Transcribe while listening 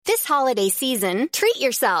holiday season, treat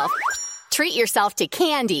yourself. Treat yourself to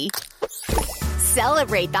candy.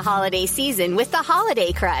 Celebrate the holiday season with the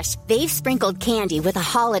Holiday Crush. They've sprinkled candy with a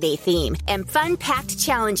holiday theme and fun-packed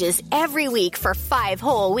challenges every week for 5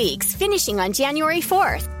 whole weeks, finishing on January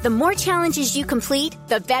 4th. The more challenges you complete,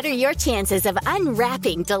 the better your chances of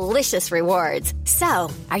unwrapping delicious rewards. So,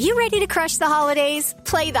 are you ready to crush the holidays?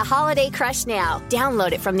 Play the Holiday Crush now.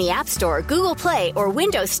 Download it from the App Store, Google Play, or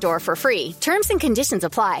Windows Store for free. Terms and conditions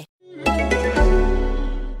apply.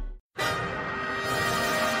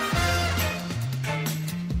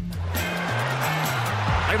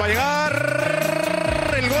 Ahí va a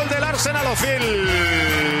llegar el gol del Arsenal.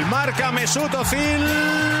 Ozil. Marca Mesut Ozil.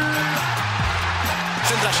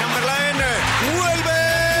 Centra Chamberlain. Vuelve.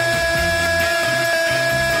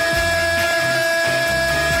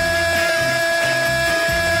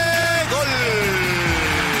 Gol.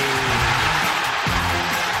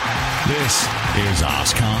 This is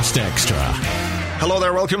Arsecast Extra. Hello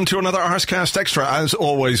there, welcome to another Arsecast Extra, as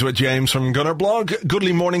always with James from Gunner Blog.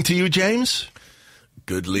 Goodly morning to you, James.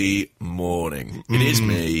 Goodly morning. It is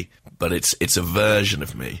me, but it's a version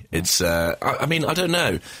of me. It's I mean, I don't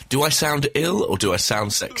know. Do I sound ill or do I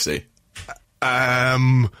sound sexy? Or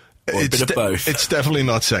a bit of both. It's definitely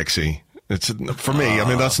not sexy. It's for me. I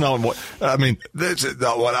mean, that's not what. I mean, this is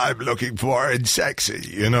not what I'm looking for in sexy.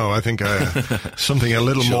 You know, I think something a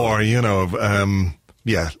little more. You know.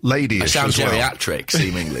 Yeah, ladyish. I sound as well. geriatric,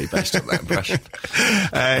 seemingly, based on that impression.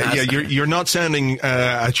 You're not sounding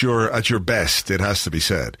at your best. It has to be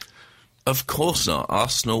said. Of course not.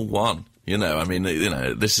 Arsenal won. You know, I mean, you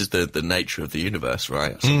know, this is the nature of the universe,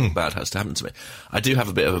 right? Something bad has to happen to me. I do have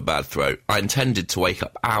a bit of a bad throat. I intended to wake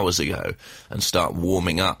up hours ago and start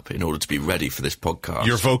warming up in order to be ready for this podcast.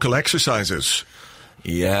 Your vocal exercises.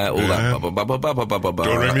 Yeah, all that. Do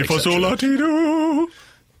re mi fa sol la ti do.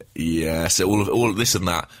 Yes, all this and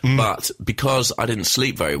that. But because I didn't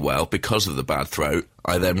sleep very well because of the bad throat,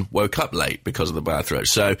 I then woke up late because of the bad throat.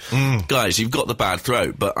 So, guys, you've got the bad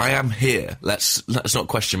throat, but I am here. Let's not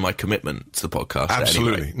question my commitment to the podcast.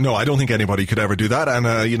 Absolutely. Anyway. No, I don't think anybody could ever do that.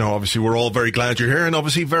 And, you know, obviously we're all very glad you're here, and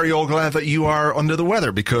obviously very all glad that you are under the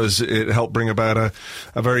weather, because it helped bring about a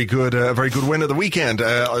very good win at the weekend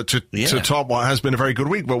to top what has been a very good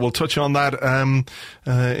week. But we'll touch on that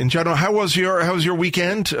in general. How was your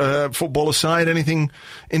weekend? Football aside, anything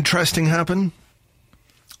interesting happen?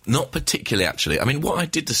 Not particularly, actually. I mean, what I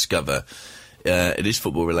did discover, it is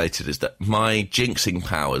football related, is that my jinxing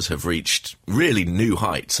powers have reached really new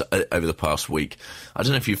heights over the past week. I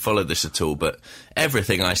don't know if you followed this at all, but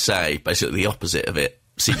everything I say, basically the opposite of it,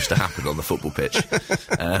 seems to happen on the football pitch.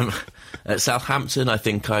 At Southampton, I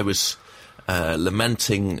think I was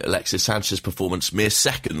lamenting Alexis Sanchez's performance mere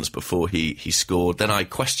seconds before he scored. Then I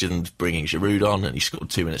questioned bringing Giroud on, and he scored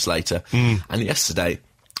 2 minutes later. And yesterday,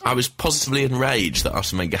 I was positively enraged that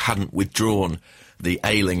Arsene Wenger hadn't withdrawn the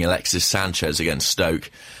ailing Alexis Sanchez against Stoke.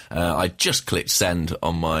 I just clicked send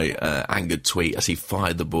on my angered tweet as he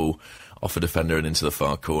fired the ball off a defender and into the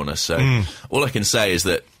far corner. So all I can say is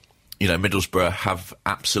that, you know, Middlesbrough have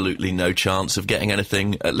absolutely no chance of getting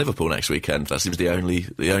anything at Liverpool next weekend. That seems the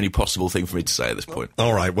only possible thing for me to say at this point.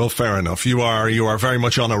 All right, well, fair enough. You are very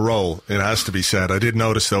much on a roll, it has to be said. I did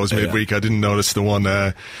notice those midweek. I didn't notice the one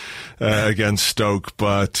against Stoke,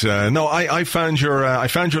 but no, I found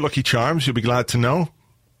your lucky charms. You'll be glad to know.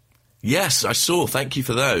 Yes, I saw. Thank you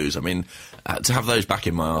for those. I mean, to have those back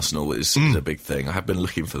in my arsenal is a big thing. I have been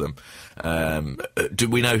looking for them. Do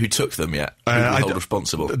we know who took them yet? Who will hold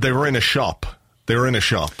responsible? They were in a shop.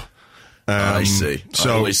 I see. So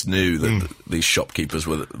I always knew that these shopkeepers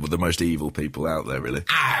were the most evil people out there, really. Me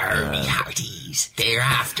hearties, they're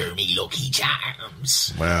after me lucky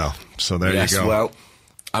charms. Wow. So there you go. Well,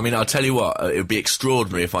 I mean, I'll tell you what, it would be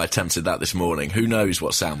extraordinary if I attempted that this morning. Who knows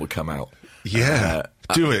what sound would come out? Yeah.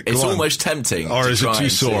 Do it. It's almost tempting. Or is it too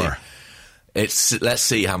sore? Let's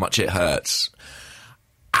see how much it hurts.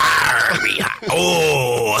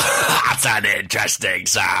 Oh, that's an interesting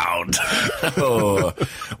sound. Oh,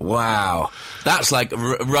 wow. That's like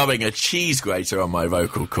rubbing a cheese grater on my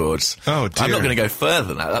vocal cords. Oh, dear. I'm not going to go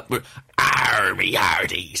further than that. Army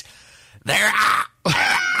hearties.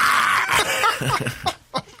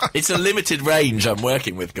 It's a limited range I'm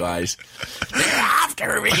working with, guys. They're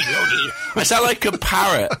after me. I sound like a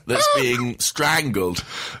parrot that's being strangled.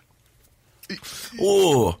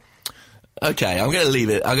 Oh. Okay, I'm going to leave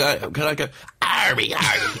it. Can I go? Army.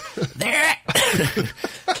 They're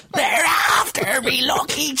after me,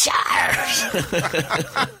 lucky charms.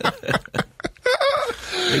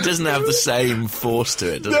 It doesn't have the same force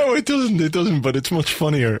to it, does it? No, it doesn't. It doesn't. But it's much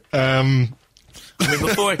funnier. I mean,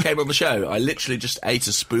 before I came on the show, I literally just ate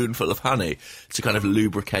a spoonful of honey to kind of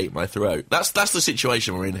lubricate my throat. That's the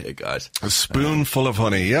situation we're in here, guys. A spoonful of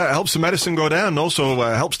honey. Yeah, it helps the medicine go down. Also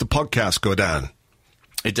helps the podcast go down.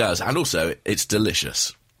 It does. And also, it's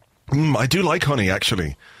delicious. I do like honey,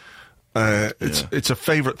 actually. It's a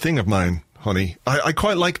favourite thing of mine, honey. I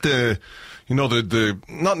quite like the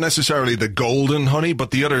not necessarily the golden honey,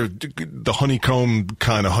 but the honeycomb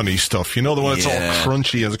kind of honey stuff. You know, the one that's all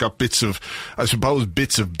crunchy and it's got bits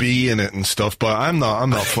of bee in it and stuff. But I'm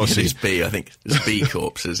not fussy. It's bee, I think. It's bee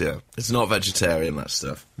corpses, yeah. It's not vegetarian, that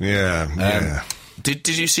stuff. Yeah. Did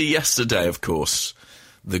you see yesterday, of course,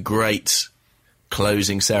 the great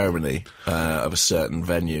closing ceremony of a certain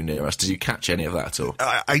venue near us? Did you catch any of that at all?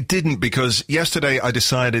 I didn't, because yesterday I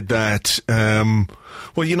decided that,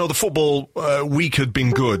 the football week had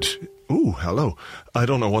been good. Ooh, hello. I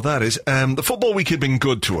don't know what that is. The football week had been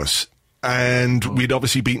good to us. And we'd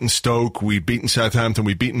obviously beaten Stoke, we'd beaten Southampton,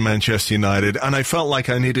 we'd beaten Manchester United, and I felt like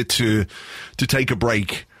I needed to take a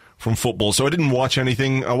break from football. So I didn't watch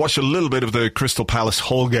anything. I watched a little bit of the Crystal Palace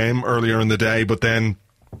Hull game earlier in the day, but then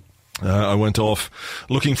I went off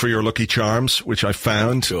looking for your Lucky Charms, which I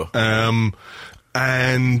found. Sure.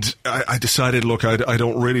 And I decided, look, I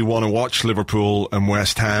don't really want to watch Liverpool and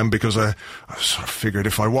West Ham, because I sort of figured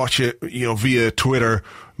if I watch it, via Twitter,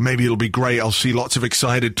 maybe it'll be great. I'll see lots of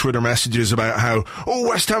excited Twitter messages about how,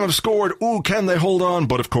 West Ham have scored. Can they hold on?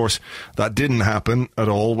 But of course, that didn't happen at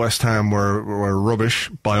all. West Ham were rubbish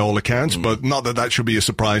by all accounts, but not that should be a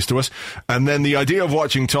surprise to us. And then the idea of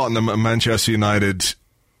watching Tottenham and Manchester United,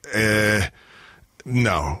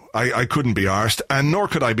 no, I couldn't be arsed, and nor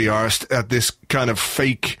could I be arsed at this kind of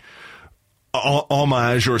fake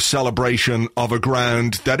homage or celebration of a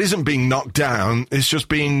ground that isn't being knocked down, it's just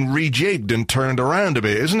being rejigged and turned around a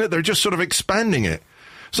bit, isn't it? They're just sort of expanding it.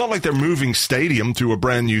 It's not like they're moving stadium to a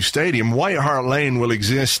brand new stadium. White Hart Lane will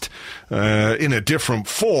exist in a different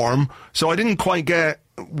form, so I didn't quite get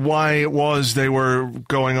why it was they were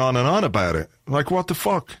going on and on about it. Like, what the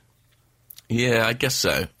fuck? Yeah, I guess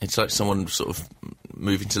so. It's like someone sort of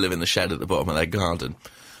moving to live in the shed at the bottom of their garden.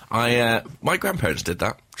 My grandparents did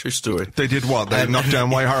that. True story. They did what? They knocked down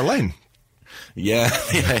White Hart Lane? Yeah,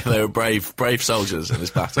 they were brave soldiers in this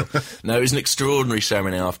battle. No, it was an extraordinary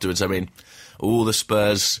ceremony afterwards. I mean, all the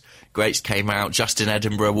Spurs greats came out. Justin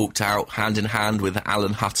Edinburgh walked out hand in hand with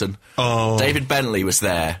Alan Hutton. Oh. David Bentley was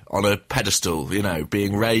there on a pedestal,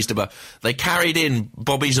 being raised above. They carried in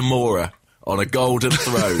Bobby Zamora on a golden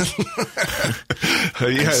throne.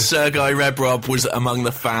 Yes. Sergei Rebrov was among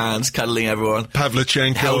the fans, cuddling everyone.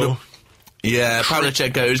 Pavlyuchenko.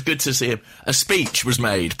 Pavlyuchenko, it was good to see him. A speech was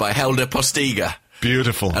made by Helder Postiga.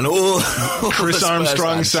 Beautiful. And all Chris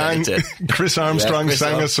Armstrong sang. Chris Armstrong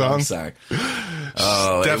sang a song.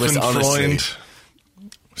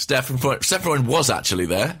 Stefan Freund was actually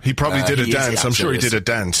there. He probably did a dance. I'm sure he did a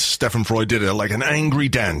dance. Stefan Freund did it, like an angry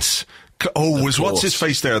dance. What's his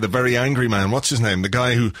face there? The very angry man. What's his name? The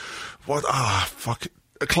guy who...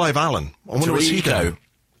 Clive Allen. I wonder what's he doing.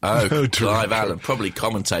 Clive Allen, probably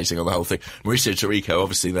commentating on the whole thing. Mauricio Taricco,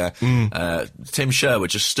 obviously there. Tim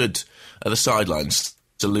Sherwood just stood at the sidelines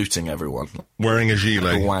saluting everyone. Wearing a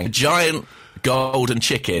gilet. A giant golden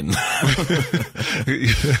chicken.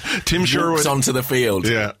 Tim Sherwood walks onto the field.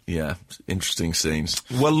 Yeah. Interesting scenes.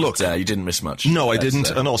 Well, look, but, you didn't miss much. No, I didn't.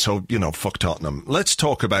 And also, fuck Tottenham. Let's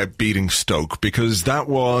talk about beating Stoke, because that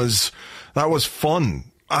was fun.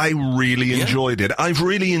 I really enjoyed it. I've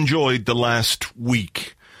really enjoyed the last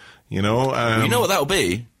week. You know what that'll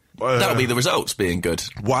be? That'll be the results being good.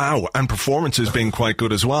 Wow, and performances being quite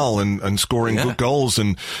good as well, and scoring good goals,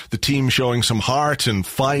 and the team showing some heart and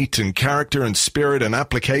fight and character and spirit and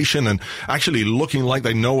application, and actually looking like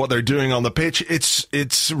they know what they're doing on the pitch.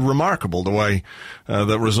 It's remarkable the way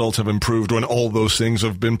that results have improved when all those things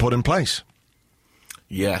have been put in place.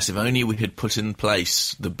 Yes, if only we had put in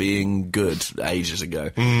place the being good ages ago.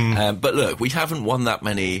 But look, we haven't won that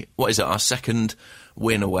many. What is it, our second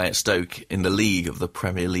win away at Stoke in the league of the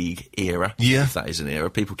Premier League era? Yeah. If that is an era.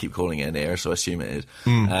 People keep calling it an era, so I assume it is.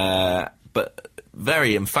 But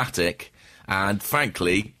very emphatic, and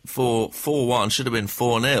frankly, 4-1 should have been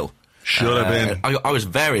 4-0. Should have been. I was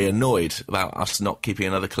very annoyed about us not keeping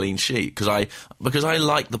another clean sheet, because I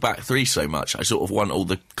like the back three so much. I sort of want all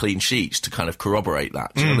the clean sheets to kind of corroborate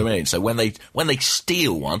that. Do you know what I mean? So when they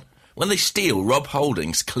steal one, when they steal Rob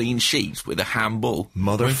Holding's clean sheet with a handball,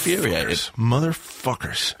 I'm infuriated.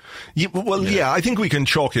 Motherfuckers. Yeah, I think we can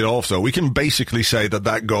chalk it off, though. We can basically say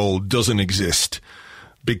that goal doesn't exist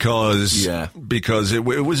because it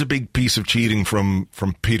was a big piece of cheating from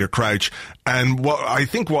Peter Crouch. And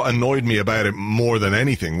what annoyed me about it more than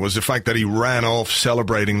anything was the fact that he ran off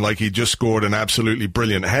celebrating like he just scored an absolutely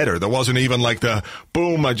brilliant header. There wasn't even like the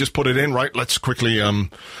boom, I just put it in, right, let's quickly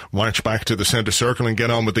march back to the centre circle and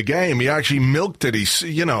get on with the game. He actually milked it.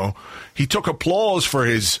 He took applause for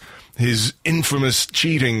his infamous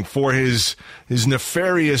cheating, for his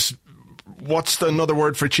nefarious. What's another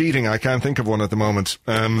word for cheating? I can't think of one at the moment.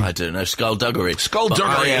 I don't know. Skullduggery.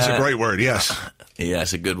 Skullduggery is a great word, yes. Yeah,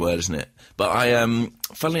 it's a good word, isn't it? But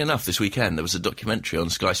funnily enough, this weekend there was a documentary on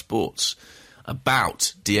Sky Sports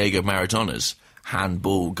about Diego Maradona's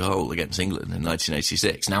handball goal against England in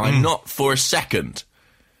 1986. Now, I'm not for a second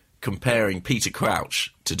comparing Peter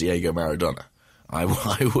Crouch to Diego Maradona. I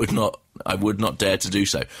would not dare to do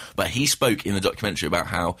so. But he spoke in the documentary about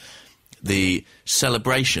how the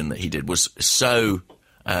celebration that he did was so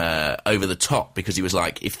over the top, because he was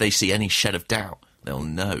like, if they see any shed of doubt, they'll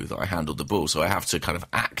know that I handled the ball, so I have to kind of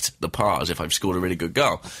act the part as if I've scored a really good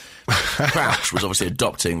goal. Crouch was obviously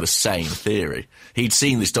adopting the same theory. He'd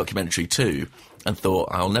seen this documentary too and thought,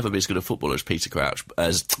 I'll never be as good a footballer as Peter Crouch,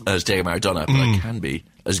 as Diego Maradona, but I can be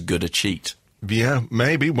as good a cheat. Yeah,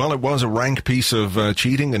 maybe. Well, it was a rank piece of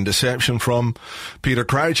cheating and deception from Peter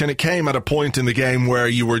Crouch, and it came at a point in the game where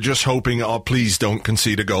you were just hoping, oh, please don't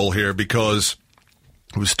concede a goal here, because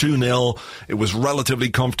it was 2-0. It was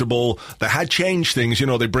relatively comfortable. They had changed things.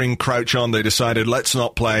 They bring Crouch on. They decided, let's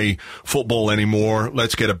not play football anymore.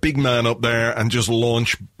 Let's get a big man up there and just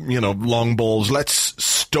launch, long balls. Let's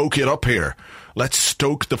stoke it up here. Let's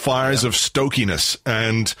stoke the fires of stokiness.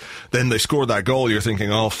 And then they scored that goal. You're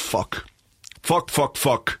thinking, oh, fuck.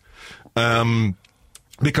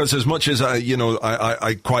 Because as much as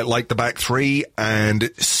I quite like the back three, and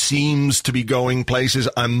it seems to be going places,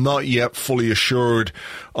 I'm not yet fully assured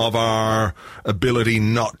of our ability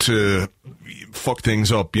not to fuck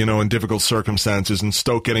things up, in difficult circumstances. And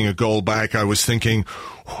Stoke getting a goal back, I was thinking,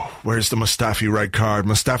 where's the Mustafi red card?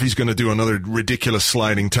 Mustafi's going to do another ridiculous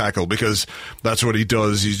sliding tackle, because that's what he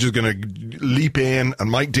does. He's just going to leap in,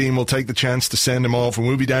 and Mike Dean will take the chance to send him off, and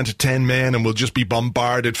we'll be down to 10 men, and we'll just be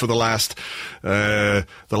bombarded for the last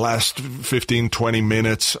 15, 20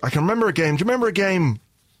 minutes. I can remember a game. Do you remember a game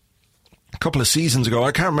a couple of seasons ago?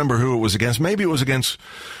 I can't remember who it was against. Maybe it was against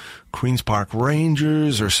Queen's Park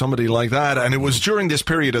Rangers or somebody like that, and it was during this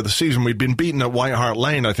period of the season. We'd been beaten at White Hart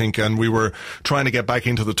Lane, I think, and we were trying to get back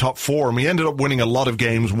into the top four, and we ended up winning a lot of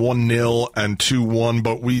games 1-0 and 2-1,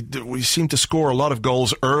 but we seemed to score a lot of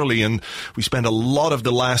goals early, and we spent a lot of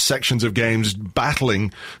the last sections of games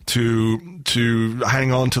battling to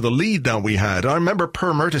hang on to the lead that we had. I remember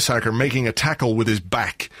Per Mertesacker making a tackle with his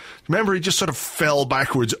back. Remember, he just sort of fell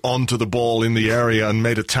backwards onto the ball in the area and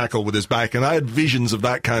made a tackle with his back. And I had visions of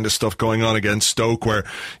that kind of stuff going on against Stoke, where,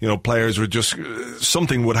 players would just,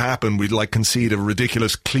 something would happen. We'd concede a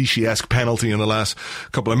ridiculous cliche-esque penalty in the last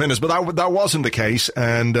couple of minutes. But that wasn't the case,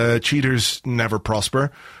 and cheaters never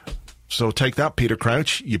prosper. So take that, Peter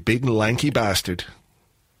Crouch, you big lanky bastard.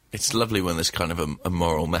 It's lovely when there's kind of a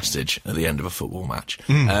moral message at the end of a football match.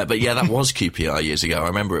 But yeah, that was QPR years ago. I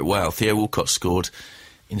remember it well. Theo Walcott scored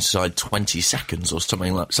inside 20 seconds or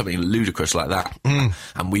something ludicrous like that.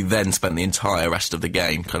 And we then spent the entire rest of the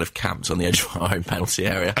game kind of camped on the edge of our own penalty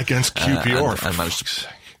area. Against QPR. And managed to,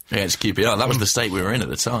 against QPR. That was the state we were in at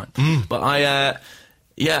the time. But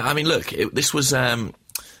look, this was,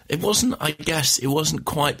 it wasn't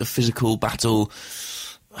quite the physical battle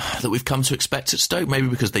that we've come to expect at Stoke, maybe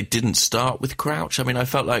because they didn't start with Crouch. I mean, I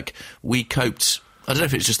felt like we coped, I don't know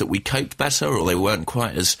if it's just that we coped better or they weren't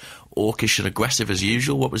quite as orcish and aggressive as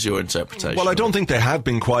usual. What was your interpretation? Well, I don't think they have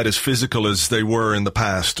been quite as physical as they were in the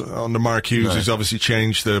past. Under Mark Hughes, who's obviously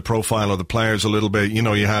changed the profile of the players a little bit.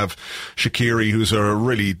 You have Shaqiri, who's a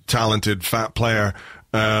really talented, fat player,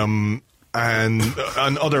 and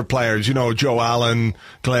other players, Joe Allen,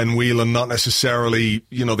 Glenn Whelan, not necessarily,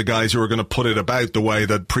 the guys who are going to put it about the way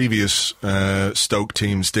that previous Stoke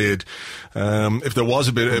teams did. If there was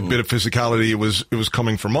a bit of physicality, it was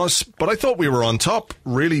coming from us. But I thought we were on top,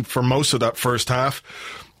 really, for most of that first half.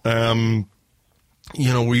 We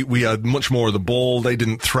had much more of the ball. They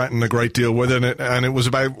didn't threaten a great deal with it. And it was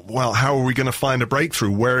about, well, how are we going to find a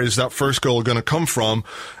breakthrough? Where is that first goal going to come from?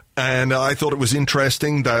 And I thought it was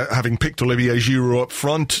interesting that, having picked Olivier Giroud up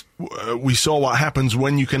front, we saw what happens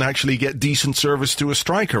when you can actually get decent service to a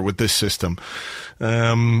striker with this system.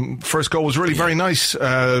 First goal was really very nice.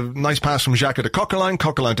 Nice pass from Xhaka to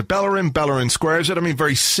Coquelin to Bellerin. Bellerin squares it. I mean,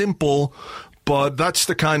 very simple, but that's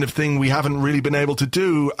the kind of thing we haven't really been able to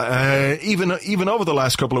do, even over the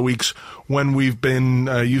last couple of weeks when we've been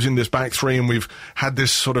using this back three and we've had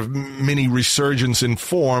this sort of mini resurgence in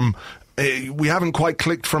form. We haven't quite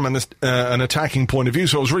clicked from an attacking point of view,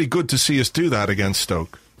 so it was really good to see us do that against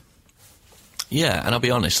Stoke. Yeah, and I'll be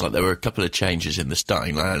honest, there were a couple of changes in the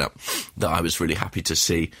starting lineup that I was really happy to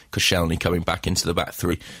see. Koscielny coming back into the back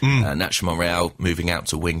three, Nacho Monreal moving out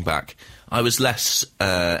to wing back. I was less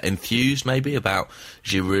enthused maybe about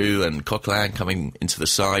Giroud and Coquelin coming into the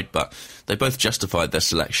side, but they both justified their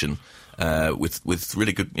selection with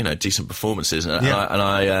really good, decent performances. And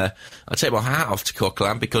I take my hat off to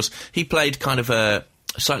Coquelin because he played kind of a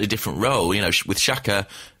slightly different role, with Xhaka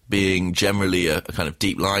being generally a kind of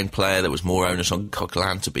deep line player. There was more onus on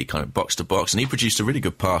Coquelin to be kind of box to box, and he produced a really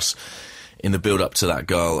good pass in the build up to that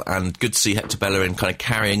goal. And good to see Hector Bellerin kind of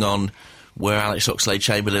carrying on where Alex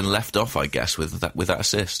Oxlade-Chamberlain left off, I guess, with that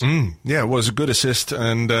assist. Yeah, it was a good assist,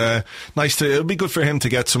 and it'll be good for him to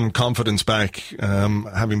get some confidence back,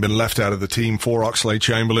 having been left out of the team for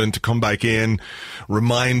Oxlade-Chamberlain to come back in,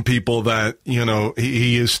 remind people that,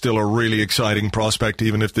 he is still a really exciting prospect,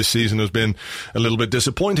 even if this season has been a little bit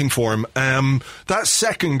disappointing for him. That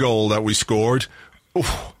second goal that we scored,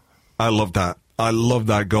 I love that. I love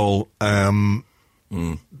that goal.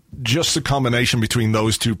 Just the combination between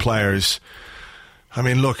those two players. I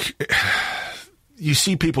mean, look, you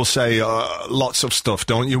see people say lots of stuff,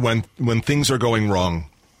 don't you, when things are going wrong,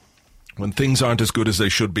 when things aren't as good as they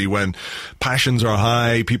should be, when passions are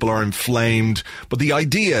high, people are inflamed. But the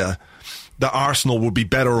idea that Arsenal would be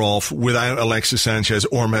better off without Alexis Sanchez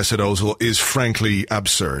or Mesut Ozil is frankly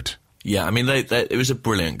absurd. Yeah, I mean, it was a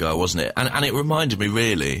brilliant goal, wasn't it? And it reminded me,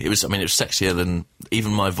 really, it was sexier than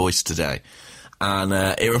even my voice today. And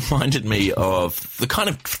it reminded me of the kind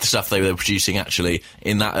of stuff they were producing, actually,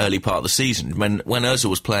 in that early part of the season. When Ozil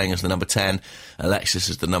was playing as the number 10, Alexis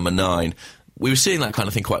as the number 9, we were seeing that kind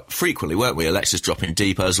of thing quite frequently, weren't we? Alexis dropping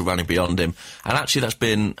deep, Ozil running beyond him. And actually, that's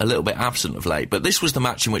been a little bit absent of late. But this was the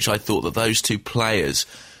match in which I thought that those two players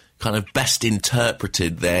kind of best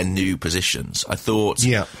interpreted their new positions. I thought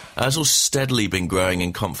Ozil's steadily been growing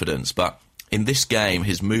in confidence, but in this game,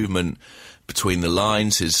 his movement between the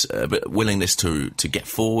lines, his willingness to get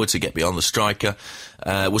forward, to get beyond the striker,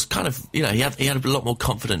 was kind of, he had a lot more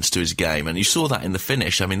confidence to his game, and you saw that in the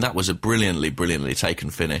finish. I mean, that was a brilliantly taken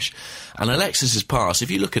finish. And Alexis's pass,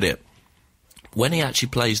 if you look at it, when he actually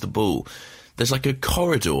plays the ball, there's like a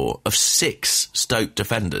corridor of 6 Stoke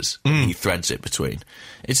defenders he threads it between.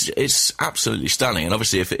 It's absolutely stunning, and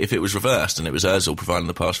obviously if it was reversed and it was Ozil providing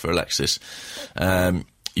the pass for Alexis,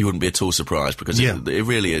 you wouldn't be at all surprised, because it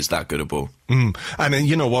really is that good a ball. And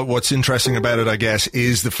what's interesting about it, I guess,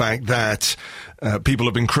 is the fact that people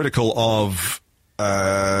have been critical of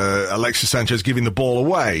Alexis Sanchez giving the ball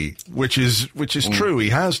away, which is true. He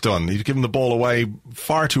has done. He's given the ball away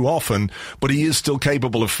far too often, but he is still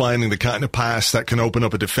capable of finding the kind of pass that can open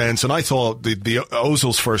up a defence. And I thought the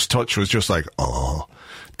Ozil's first touch was just like,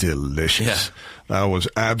 delicious. Yeah. That was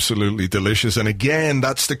absolutely delicious. And again,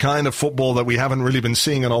 that's the kind of football that we haven't really been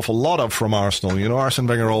seeing an awful lot of from Arsenal. Arsene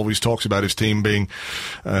Wenger always talks about his team being,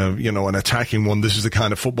 an attacking one. This is the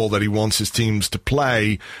kind of football that he wants his teams to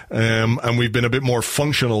play. And we've been a bit more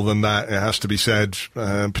functional than that, it has to be said,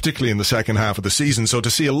 particularly in the second half of the season. So to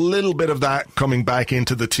see a little bit of that coming back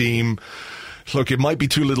into the team, look, it might be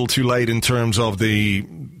too little too late in terms of the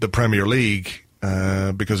Premier League.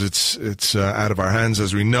 Because it's out of our hands,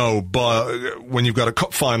 as we know. But when you've got a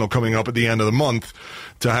cup final coming up at the end of the month,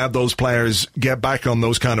 to have those players get back on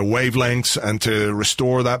those kind of wavelengths and to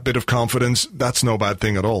restore that bit of confidence, that's no bad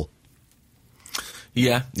thing at all.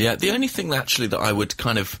 Yeah. The only thing actually that I would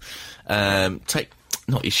kind of take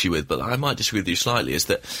not issue with, but I might disagree with you slightly, is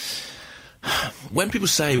that when people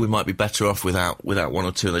say we might be better off without one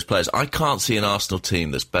or two of those players, I can't see an Arsenal team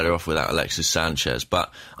that's better off without Alexis Sanchez.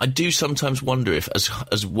 But I do sometimes wonder if, as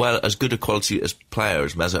good a quality as player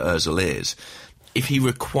as Mesut Ozil is, if he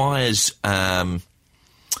requires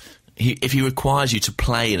if he requires you to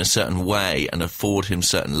play in a certain way and afford him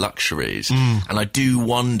certain luxuries. And I do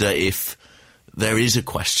wonder if there is a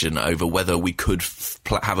question over whether we could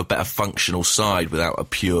have a better functional side without a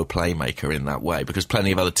pure playmaker in that way, because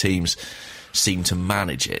plenty of other teams seem to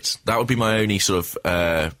manage it. That would be my only sort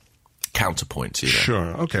of counterpoint to that.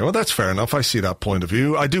 Sure. Okay, well, that's fair enough. I see that point of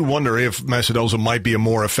view. I do wonder if Mesut Ozil might be a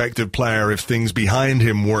more effective player if things behind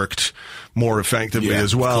him worked more effectively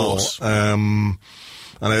as well.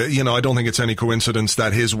 And I don't think it's any coincidence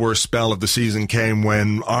that his worst spell of the season came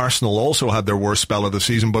when Arsenal also had their worst spell of the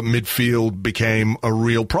season, but midfield became a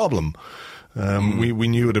real problem. We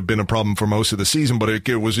knew it had been a problem for most of the season, but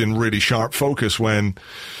it was in really sharp focus when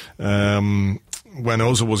when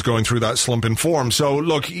Ozil was going through that slump in form. So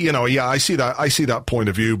look, I see that point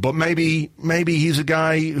of view, but maybe he's a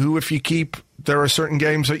guy who, if you keep, there are certain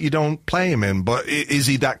games that you don't play him in, but is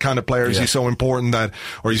he that kind of player? Is he so important that,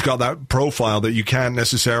 or he's got that profile that you can't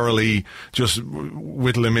necessarily just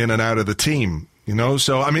whittle him in and out of the team,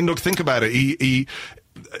 So, I mean, look, think about it.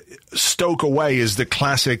 Stoke away is the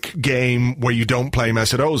classic game where you don't play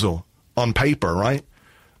Mesut Ozil on paper, right?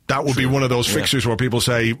 That would be one of those fixtures where people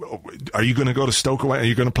say, are you going to go to Stoke away? Are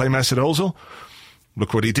you going to play Mesut Ozil?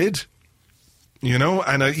 Look what he did.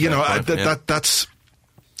 That's...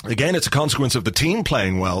 Again, it's a consequence of the team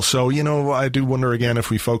playing well. So, I do wonder again if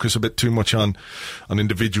we focus a bit too much on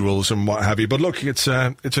individuals and what have you. But look, it's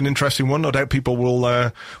an interesting one. No doubt people will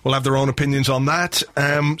have their own opinions on that.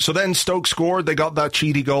 So then Stoke scored. They got that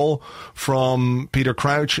cheaty goal from Peter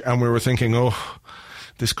Crouch, and we were thinking,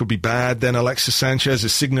 this could be bad. Then Alexis Sanchez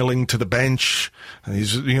is signalling to the bench. And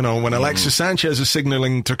he's, when Alexis Sanchez is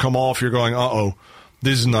signalling to come off, you're going,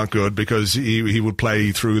 this is not good, because he would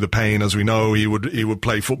play through the pain, as we know. He would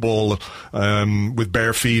play football with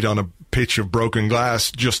bare feet on a pitch of broken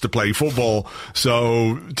glass just to play football.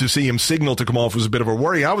 So to see him signal to come off was a bit of a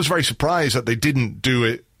worry. I was very surprised that they didn't do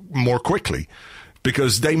it more quickly,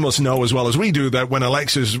 because they must know as well as we do that when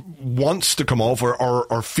Alexis wants to come off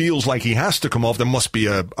or feels like he has to come off, there must be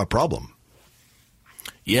a problem.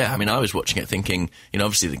 Yeah, I mean, I was watching it thinking,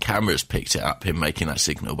 obviously the cameras picked it up, him making that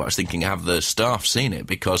signal, but I was thinking, have the staff seen it?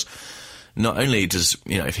 Because not only does,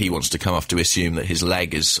 if he wants to come off, to assume that his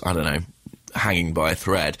leg is, I don't know, hanging by a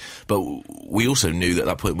thread, but we also knew that at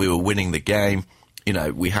that point we were winning the game.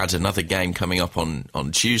 We had another game coming up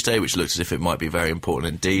on Tuesday, which looks as if it might be very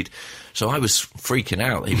important indeed. So I was freaking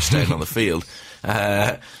out that he was staying on the field.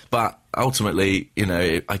 But ultimately,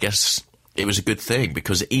 I guess it was a good thing,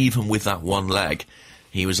 because even with that one leg,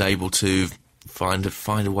 he was able to find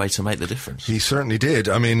a way to make the difference. He certainly did.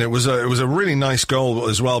 I mean, it was a really nice goal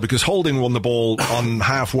as well, because Holding won the ball on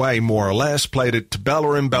halfway, more or less, played it to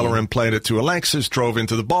Bellerin. Bellerin played it to Alexis, drove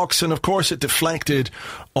into the box, and of course it deflected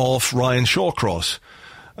off Ryan Shawcross.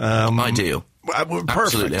 Ideal. Perfect.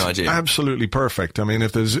 Absolutely ideal. Absolutely perfect. I mean,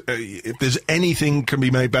 if there's anything can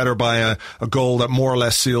be made better by a goal that more or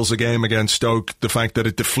less seals the game against Stoke, the fact that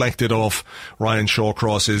it deflected off Ryan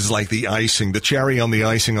Shawcross is like the cherry on the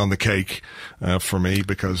icing on the cake for me,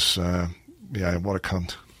 because what a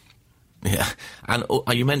cunt. Yeah, and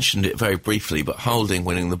you mentioned it very briefly, but Holding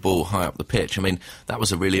winning the ball high up the pitch, I mean, that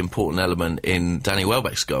was a really important element in Danny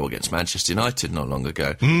Welbeck's goal against Manchester United not long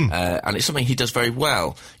ago. And it's something he does very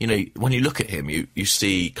well. When you look at him, you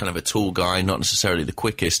see kind of a tall guy, not necessarily the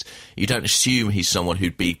quickest. You don't assume he's someone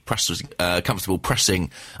who'd be comfortable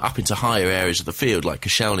pressing up into higher areas of the field like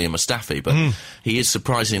Koscielny and Mustafi, but he is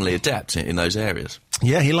surprisingly adept in those areas.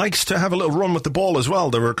 Yeah, he likes to have a little run with the ball as well.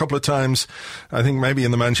 There were a couple of times, I think maybe in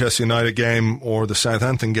the Manchester United game or the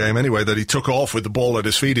Southampton game anyway, that he took off with the ball at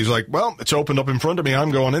his feet. He's like, well, it's opened up in front of me, I'm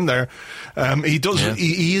going in there.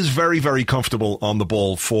 He is very, very comfortable on the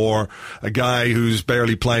ball for a guy who's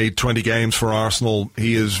barely played 20 games for Arsenal.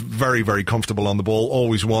 He is very, very comfortable on the ball,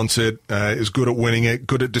 always wants it, is good at winning it,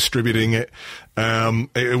 good at distributing it.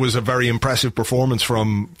 It was a very impressive performance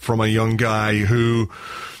from a young guy who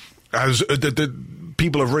has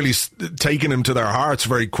people have really taken him to their hearts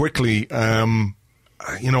very quickly.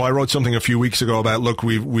 I wrote something a few weeks ago about, look,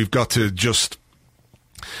 we've got to just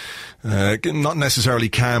not necessarily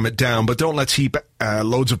calm it down, but don't let's heap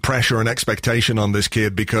loads of pressure and expectation on this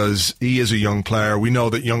kid, because he is a young player. We know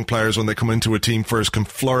that young players, when they come into a team first, can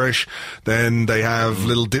flourish. Then they have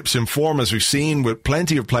little dips in form, as we've seen with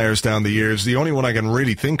plenty of players down the years. The only one I can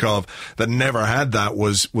really think of that never had that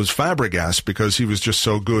was Fabregas, because he was just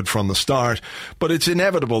so good from the start. But it's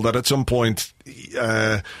inevitable that at some point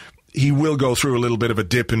he will go through a little bit of a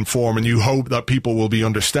dip in form, and you hope that people will be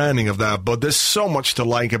understanding of that. But there's so much to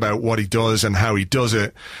like about what he does and how he does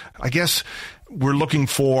it. I guess we're looking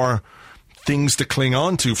for things to cling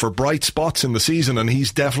on to, for bright spots in the season, and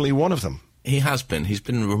he's definitely one of them. He has been. He's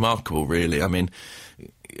been remarkable, really. I mean,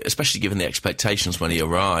 especially given the expectations when he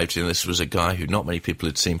arrived. This was a guy who not many people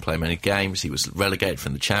had seen play many games. He was relegated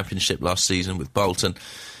from the Championship last season with Bolton,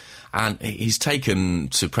 and he's taken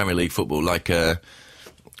to Premier League football like a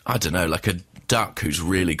duck who's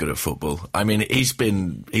really good at football. I mean, he's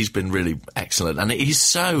been really excellent, and he's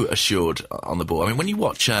so assured on the ball. I mean, when you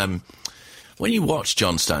watch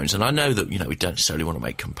John Stones, and I know that we don't necessarily want to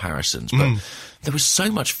make comparisons, but there was so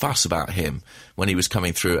much fuss about him when he was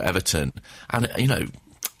coming through at Everton, and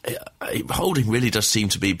Holding really does seem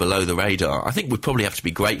to be below the radar. I think we probably have to be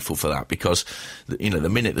grateful for that because, the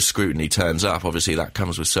minute the scrutiny turns up, obviously that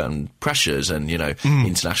comes with certain pressures and,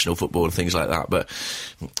 international football and things like that. But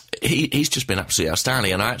he's just been absolutely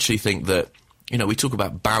outstanding. And I actually think that, we talk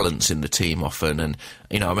about balance in the team often, and,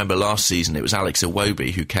 I remember last season it was Alex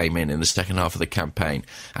Iwobi who came in the second half of the campaign,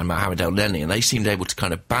 and Mohamed El-Neni, and they seemed able to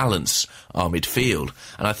kind of balance our midfield.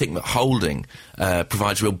 And I think that Holding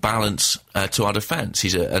provides real balance to our defence.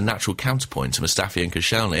 He's a natural counterpoint to Mustafi and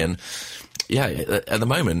Koscielny, and at the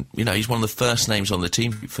moment, he's one of the first names on the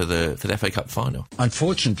team for the FA Cup final.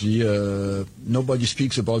 Unfortunately, nobody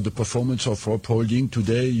speaks about the performance of Rob Holding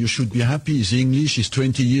today. You should be happy. He's English. He's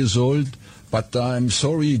 20 years old. But I'm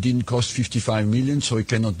sorry he didn't cost 55 million, so he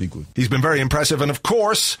cannot be good. He's been very impressive. And of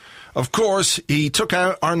course, he took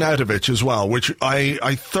out Arnautovic as well, which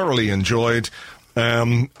I thoroughly enjoyed.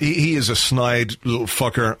 He is a snide little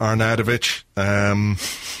fucker, Arnautovic.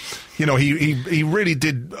 He really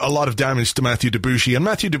did a lot of damage to Mathieu Debuchy. And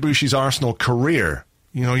Mathieu Debuchy's Arsenal career,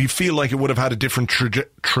 you feel like it would have had a different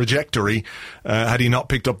trajectory had he not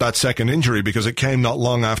picked up that second injury, because it came not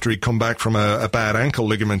long after he'd come back from a bad ankle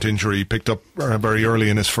ligament injury he picked up very early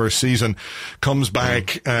in his first season. Comes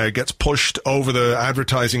back, gets pushed over the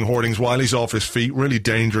advertising hoardings while he's off his feet. Really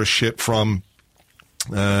dangerous shit from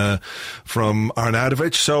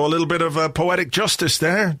Arnautovic. So a little bit of poetic justice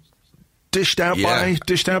there, dished out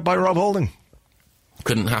by Rob Holding.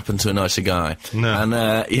 Couldn't happen to a nicer guy. No. And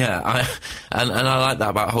I like that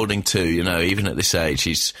about Holding too. Even at this age,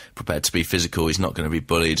 he's prepared to be physical. He's not going to be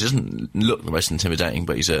bullied. He doesn't look the most intimidating,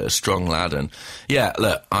 but he's a strong lad. And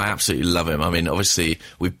look, I absolutely love him. I mean, obviously,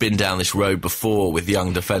 we've been down this road before with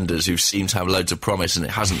young defenders who seem to have loads of promise, and it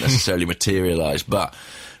hasn't necessarily materialised. But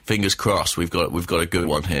fingers crossed, we've got a good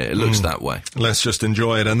one here. It looks that way. Let's just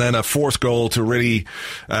enjoy it. And then a fourth goal to really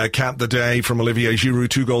cap the day from Olivier Giroud.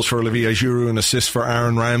 2 goals for Olivier Giroud, an assist for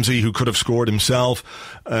Aaron Ramsey, who could have scored himself.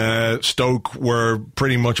 Stoke were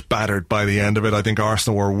pretty much battered by the end of it. I think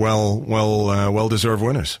Arsenal were well-deserved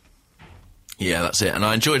winners. Yeah, that's it. And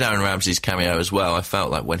I enjoyed Aaron Ramsey's cameo as well. I felt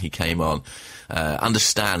like when he came on,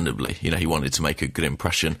 understandably, he wanted to make a good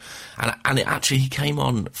impression. And he came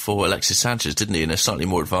on for Alexis Sanchez, didn't he, in a slightly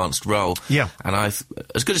more advanced role. Yeah. And as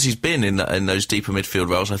good as he's been in those deeper midfield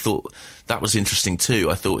roles, I thought that was interesting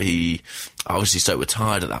too. I thought obviously Stoke were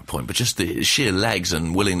tired at that point, but just the sheer legs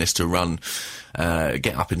and willingness to run,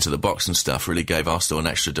 get up into the box and stuff really gave Arsenal an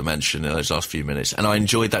extra dimension in those last few minutes. And I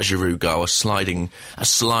enjoyed that Giroud goal. A sliding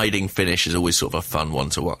finish is always sort of a fun one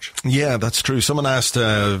to watch. Yeah, that's true. Someone asked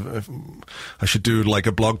if I should do like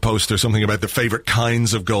a blog post or something about the favourite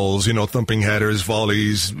kinds of goals, thumping headers,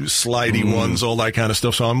 volleys, slidey ones, all that kind of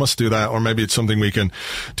stuff. So I must do that, or maybe it's something we can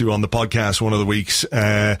do on the podcast one of the weeks.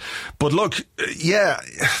 But look,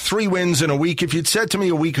 3 wins in a week. If you'd said to me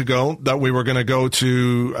a week ago that we were going to go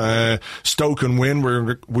to Stoke and win,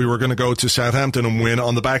 we were going to go to Southampton and win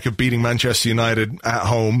on the back of beating Manchester United at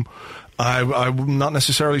home, I'm not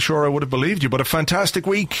necessarily sure I would have believed you, but a fantastic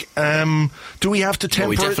week. Do we have to temper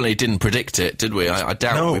we definitely didn't predict it, did we? I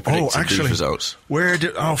doubt we predicted these results.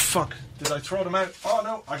 Oh, fuck. Did I throw them out? Oh,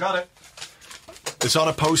 no, I got it. It's on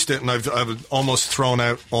a Post-it, and I've almost thrown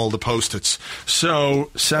out all the Post-its.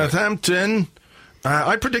 So, Southampton,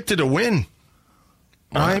 I predicted a win.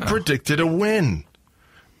 Wow. I predicted a win.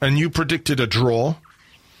 And you predicted a draw.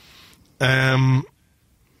 And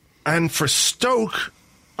for Stoke,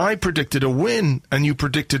 I predicted a win, and you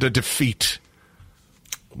predicted a defeat.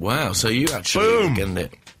 Wow, so you actually were getting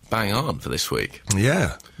it bang on for this week.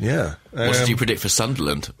 Yeah. What did you predict for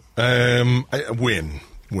Sunderland? Win.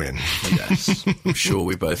 Yes, I'm sure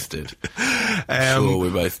we both did.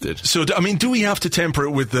 So, I mean, do we have to temper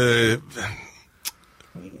it with the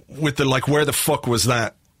like, where the fuck was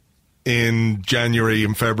that in January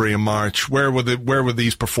and February and March? Where were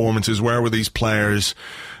these performances? Where were these players?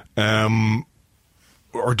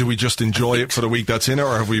 Or do we just enjoy it for the week that's in it,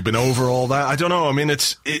 or have we been over all that? I don't know. I mean,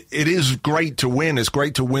 it is great to win. It's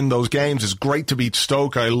great to win those games. It's great to beat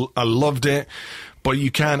Stoke. I loved it, but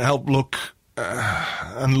you can't help look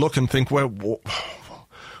and think, well,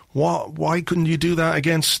 why couldn't you do that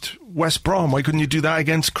against West Brom? Why couldn't you do that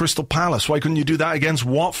against Crystal Palace? Why couldn't you do that against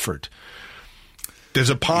Watford? There's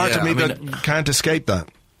a part of me that can't escape that.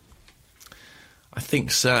 I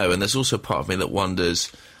think so, and there's also a part of me that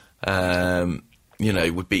wonders.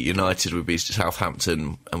 We beat United, we beat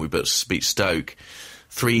Southampton, and we beat Stoke.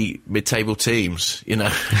 3 mid-table teams, who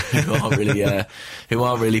aren't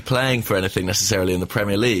really playing for anything necessarily in the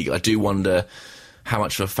Premier League. I do wonder how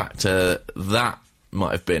much of a factor that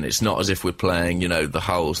might have been. It's not as if we're playing, the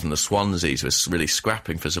Hulls and the Swanseas. We're really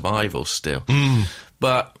scrapping for survival still.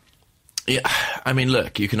 But, Yeah, I mean,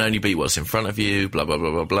 look, you can only beat what's in front of you, blah, blah,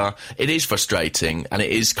 blah, blah, blah. It is frustrating, and it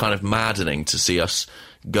is kind of maddening to see us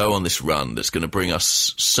go on this run that's going to bring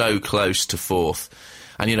us so close to fourth.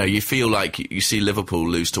 And, you know, you feel like you see Liverpool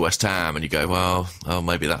lose to West Ham and you go, well,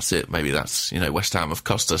 maybe that's it. Maybe that's, you know, West Ham have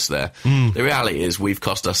cost us there. The reality is we've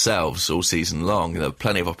cost ourselves all season long. There are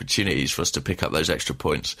plenty of opportunities for us to pick up those extra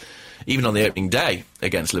points. Even on the opening day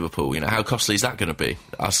against Liverpool, you know, how costly is that going to be?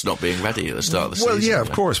 Us not being ready at the start of the season. Well, yeah,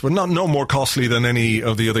 of course, but no more costly than any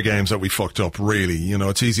of the other games that we fucked up, really. You know,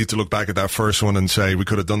 it's easy to look back at that first one and say we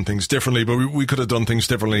could have done things differently, but we could have done things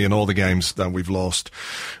differently in all the games that we've lost.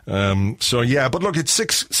 So, yeah, but look, it's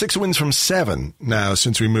six wins from 7 now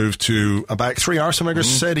since we moved to a back three. Arsene Wenger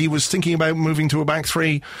said he was thinking about moving to a back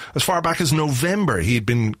three as far back as November. He'd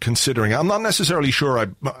been considering it. I'm not necessarily sure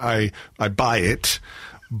I buy it.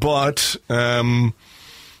 But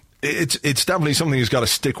it's definitely something he's got to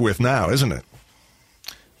stick with now, isn't it?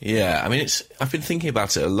 Yeah, I mean, I've been thinking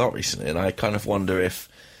about it a lot recently, and I kind of wonder if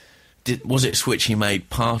was it a switch he made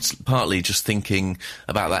partly just thinking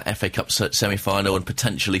about that FA Cup semi-final and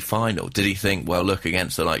potentially final? Did he think, well, look,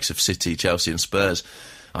 against the likes of City, Chelsea, and Spurs,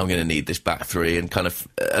 I'm going to need this back three, and kind of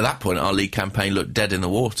at that point our league campaign looked dead in the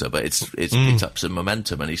water, but it's picked up some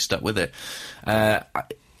momentum and he's stuck with it.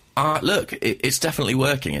 Look, it's definitely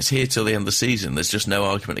working. It's here till the end of the season. There's just no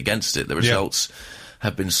argument against it. The results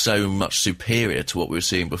have been so much superior to what we were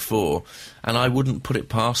seeing before, and I wouldn't put it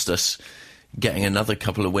past us getting another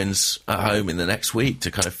couple of wins at home in the next week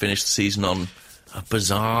to kind of finish the season on a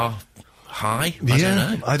bizarre high.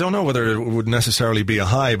 I don't know whether it would necessarily be a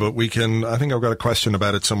high, but I think I've got a question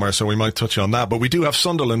about it somewhere, so we might touch on that. But we do have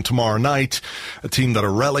Sunderland tomorrow night, a team that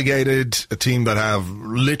are relegated, a team that have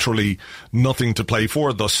literally nothing to play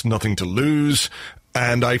for, thus nothing to lose.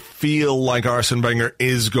 And I feel like Arsene Wenger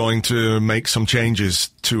is going to make some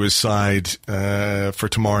changes to his side for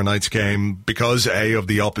tomorrow night's game because, A, of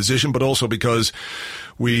the opposition, but also because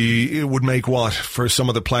it would make for some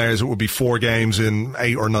of the players, it would be 4 games in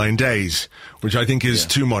 8 or 9 days, which I think is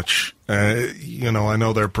too much. You know, I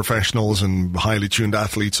know they're professionals and highly tuned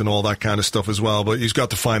athletes and all that kind of stuff as well, but he's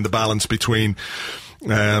got to find the balance between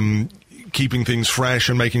keeping things fresh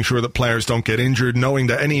and making sure that players don't get injured, knowing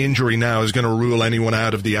that any injury now is going to rule anyone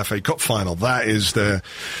out of the FA Cup final. That is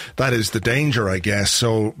the danger, I guess.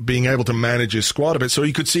 So being able to manage his squad a bit. So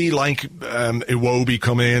you could see like Iwobi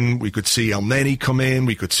come in, we could see Elneny come in,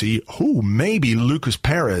 we could see maybe Lucas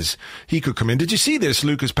Perez. He could come in. Did you see this,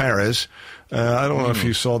 Lucas Perez? I don't know if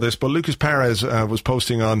you saw this, but Lucas Perez was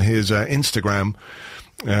posting on his Instagram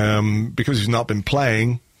because he's not been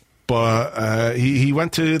playing. But he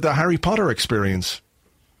went to the Harry Potter experience.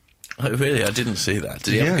 Oh, really? I didn't see that.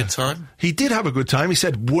 Did he have a good time? He did have a good time. He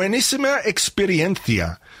said, buenísima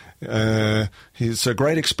experiencia. It's a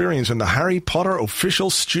great experience in the Harry Potter official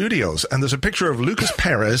studios. And there's a picture of Lucas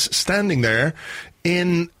Perez standing there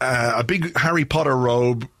in a big Harry Potter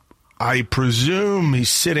robe. I presume he's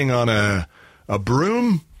sitting on a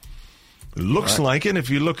broom. Looks like it. If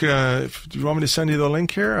you look, do you want me to send you the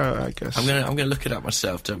link here? I guess I'm gonna look it up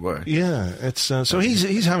myself. Don't worry. Yeah, it's so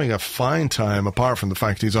he's having a fine time. Apart from the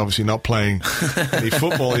fact he's obviously not playing any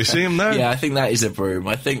football. You see him there? Yeah, I think that is a broom.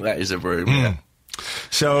 Yeah.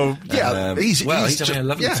 So he's having a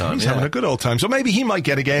lovely time. He's having a good old time. So maybe he might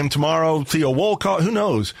get a game tomorrow. Theo Walcott, who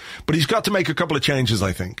knows? But he's got to make a couple of changes,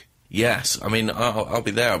 I think. Yes, I mean I'll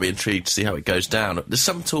be there. I'll be intrigued to see how it goes down. There's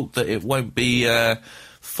some talk that it won't be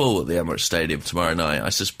full at the Emirates Stadium tomorrow night. I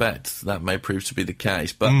suspect that may prove to be the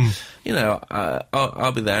case. But, you know,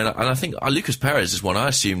 I'll be there. And I think Lucas Perez is one I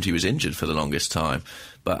assumed he was injured for the longest time.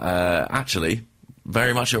 But actually,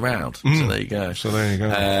 very much around. So there you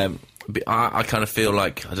go. I kind of feel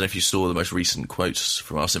like, I don't know if you saw the most recent quotes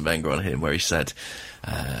from Arsene Wenger on him, where he said,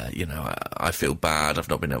 you know, I feel bad. I've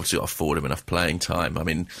not been able to afford him enough playing time. I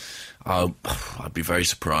mean, I'd be very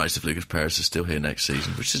surprised if Lucas Perez is still here next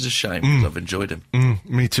season, which is a shame because I've enjoyed him.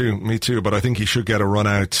 Me too. But I think he should get a run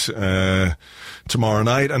out tomorrow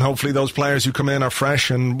night, and hopefully those players who come in are fresh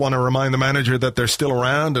and want to remind the manager that they're still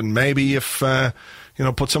around, and maybe if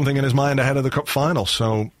put something in his mind ahead of the cup final.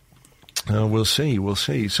 So we'll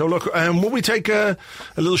see. So look, will we take a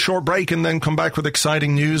little short break and then come back with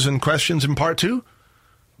exciting news and questions in part 2?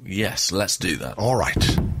 Yes, let's do that. All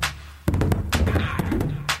right.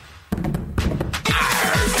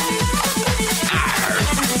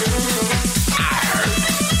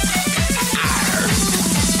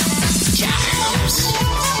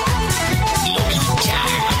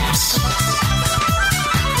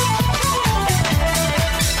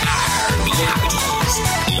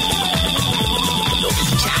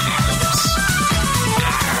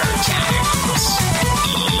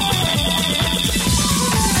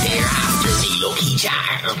 They're after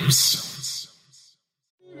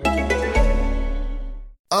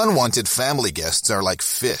Unwanted family guests are like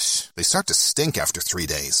fish. They start to stink after 3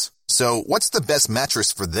 days. So what's the best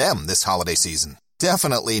mattress for them this holiday season?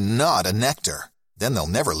 Definitely not a Nectar. Then they'll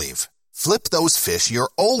never leave. Flip those fish your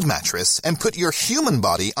old mattress and put your human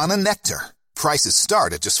body on a Nectar. Prices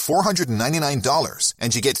start at just $499,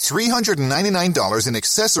 and you get $399 in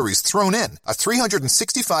accessories thrown in, a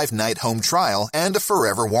 365-night home trial, and a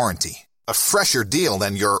forever warranty. A fresher deal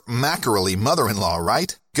than your mackerel-y mother-in-law,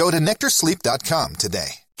 right? Go to NectarSleep.com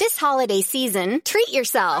today. This holiday season, treat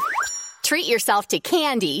yourself. Treat yourself to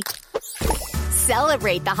candy.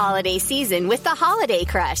 Celebrate the holiday season with the Holiday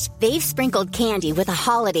Crush. They've sprinkled candy with a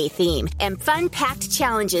holiday theme and fun-packed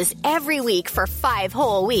challenges every week for 5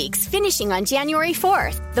 whole weeks, finishing on January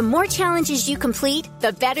 4th. The more challenges you complete,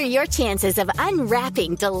 the better your chances of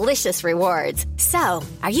unwrapping delicious rewards. So,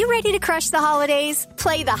 are you ready to crush the holidays?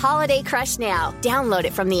 Play the Holiday Crush now. Download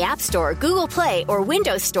it from the App Store, Google Play, or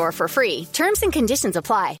Windows Store for free. Terms and conditions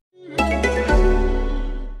apply.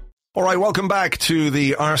 All right, welcome back to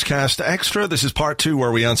the Arsecast Extra. This is part 2 where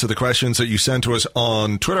we answer the questions that you sent to us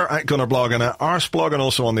on Twitter at Gunnerblog and at Arseblog, and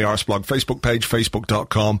also on the Arseblog Facebook page,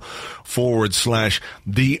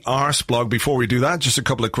 facebook.com/the Arseblog. Before we do that, just a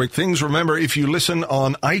couple of quick things. Remember, if you listen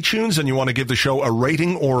on iTunes and you want to give the show a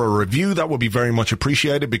rating or a review, that would be very much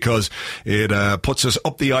appreciated, because it puts us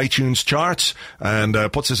up the iTunes charts and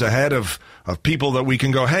puts us ahead of people that we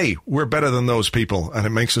can go, hey, we're better than those people, and it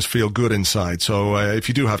makes us feel good inside. So if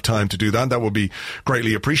you do have time to do that, that would be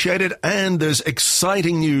greatly appreciated. And there's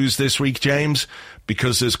exciting news this week, James,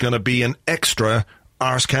 because there's going to be an extra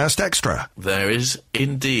Arsecast Extra. There is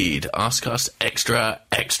indeed. Arsecast Extra.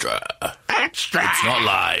 It's not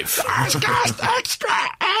live. Arsecast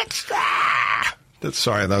Extra.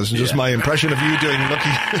 Sorry, that was just my impression of you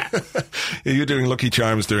doing Lucky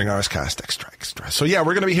Charms doing Arsecast Extra. So yeah,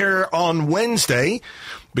 we're going to be here on Wednesday,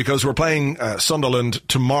 because we're playing Sunderland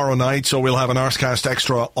tomorrow night, so we'll have an Arsecast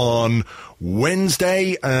Extra on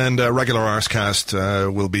Wednesday, and regular Arsecast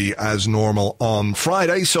will be as normal on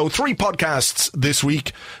Friday. So 3 podcasts this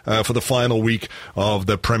week for the final week of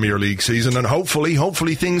the Premier League season, and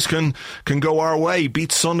hopefully things can go our way.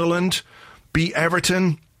 Beat Sunderland, beat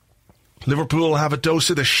Everton, Liverpool have a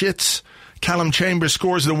dose of the shits, Callum Chambers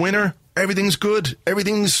scores the winner, everything's good,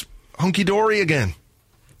 everything's hunky-dory again.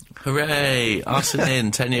 Hooray! Arsenal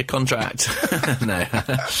in 10-year contract. No.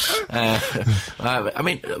 I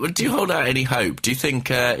mean, do you hold out any hope? Do you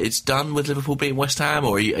think it's done with Liverpool beating West Ham,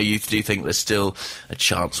 or do you think there's still a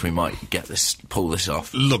chance we might pull this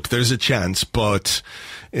off? Look, there's a chance, but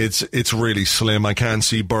it's really slim. I can't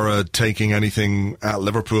see Borough taking anything at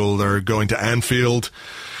Liverpool. They're going to Anfield.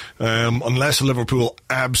 Unless Liverpool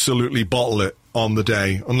absolutely bottle it on the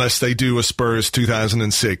day, unless they do a Spurs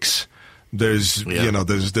 2006, there's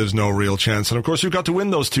no real chance. And of course, you've got to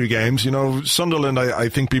win those 2 games. Sunderland, I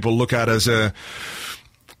think people look at as a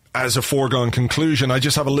foregone conclusion. I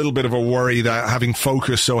just have a little bit of a worry that, having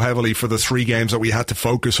focused so heavily for the 3 games that we had to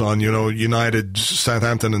focus on, United,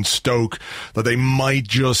 Southampton and Stoke, that they might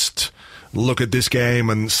just look at this game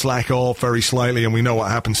and slack off very slightly, and we know what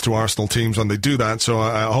happens to Arsenal teams when they do that, so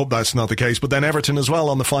I hope that's not the case. But then Everton as well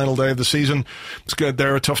on the final day of the season, it's good.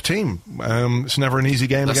 They're a tough team. It's never an easy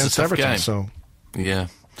game against Everton. Game. So yeah,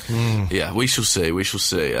 we shall see.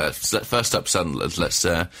 First up, Sunderland. Let's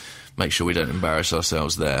make sure we don't embarrass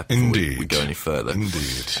ourselves there before we go any further.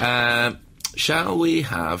 Indeed. Shall we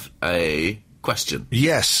have a question?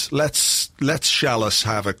 Yes, shall us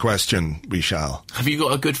have a question. We shall. Have you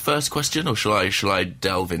got a good first question, or shall I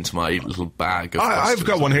delve into my little bag of questions? I've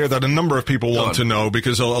got one here that a number of people want to know,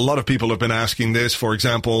 because a lot of people have been asking this. For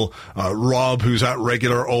example, Rob, who's at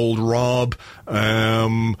regular old Rob,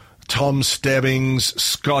 Tom Stebbings,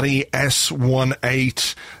 Scotty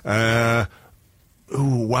S18,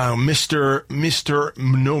 Mr.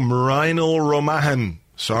 Marinal Romahan.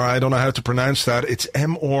 Sorry, I don't know how to pronounce that. It's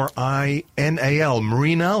Morinal. Mr.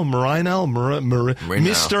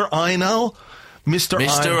 Einal. Mr.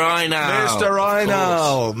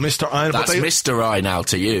 Einal. That's Mr. Einal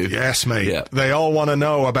to you. Yes, mate. Yeah. They all want to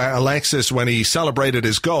know about Alexis when he celebrated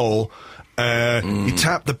his goal. He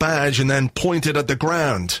tapped the badge and then pointed at the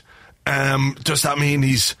ground. Does that mean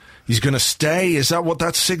he's going to stay? Is that what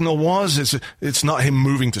that signal was? It's not him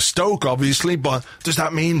moving to Stoke, obviously, but does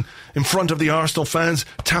that mean in front of the Arsenal fans,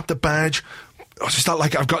 tap the badge? Is that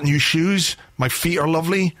like I've got new shoes, my feet are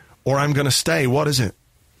lovely, or I'm going to stay? What is it?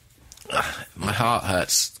 My heart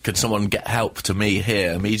hurts. Can someone get help to me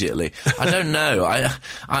here immediately? I don't know. I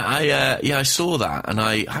saw that, and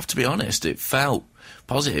I have to be honest, it felt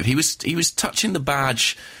positive. He was touching the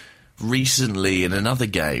badge recently in another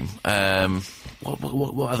game.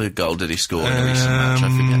 What other goal did he score in a recent match? I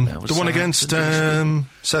forget now. The one against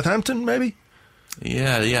Southampton, maybe?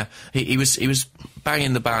 Yeah. He was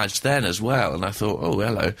banging the badge then as well, and I thought, oh,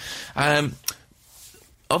 hello.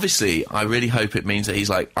 Obviously, I really hope it means that he's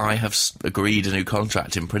like, I have agreed a new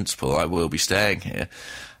contract in principle, I will be staying here.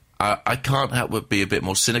 I can't help but be a bit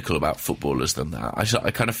more cynical about footballers than that.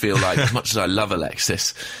 I kind of feel like, as much as I love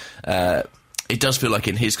Alexis, it does feel like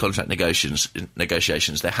in his contract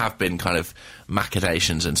negotiations there have been kind of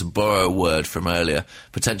machinations, and to borrow a word from earlier,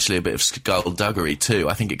 potentially a bit of skullduggery too.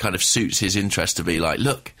 I think it kind of suits his interest to be like,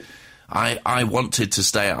 look, I wanted to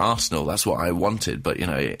stay at Arsenal, that's what I wanted, but,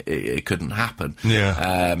 it couldn't happen.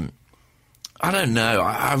 Yeah. I don't know.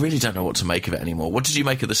 I really don't know what to make of it anymore. What did you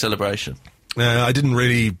make of the celebration? I didn't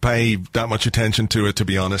really pay that much attention to it, to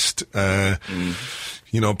be honest.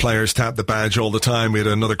 Players tap the badge all the time. We had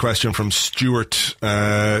another question from Stuart,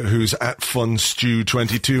 who's at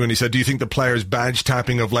FunStew22, and he said, do you think the players' badge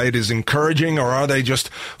tapping of late is encouraging, or are they just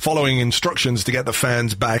following instructions to get the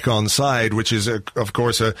fans back on side, which is, of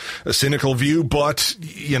course, a cynical view, but,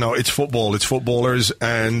 it's football, it's footballers,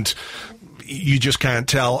 and you just can't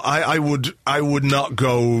tell. I would not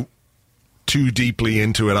go too deeply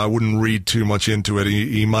into it. I wouldn't read too much into it.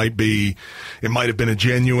 It might have been a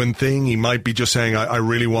genuine thing. He might be just saying, I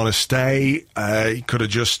really want to stay. He could have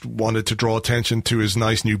just wanted to draw attention to his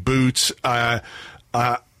nice new boots. You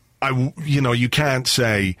can't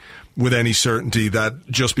say with any certainty that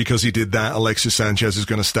just because he did that, Alexis Sanchez is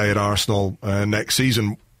going to stay at Arsenal next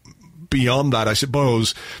season. Beyond that, I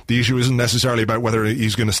suppose the issue isn't necessarily about whether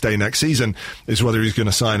he's going to stay next season, it's whether he's going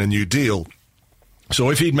to sign a new deal. So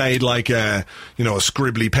if he'd made like a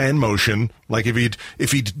scribbly pen motion, like if he'd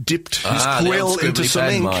dipped his quill into some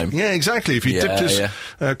ink, mime. Yeah, exactly. If he dipped his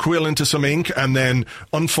quill into some ink and then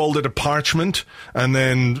unfolded a parchment and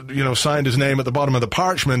then signed his name at the bottom of the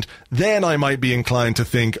parchment, then I might be inclined to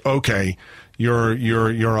think, okay,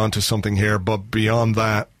 you're onto something here. But beyond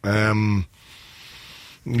that, I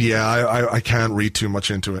can't read too much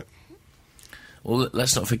into it. Well,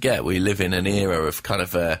 let's not forget we live in an era of kind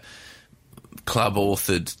of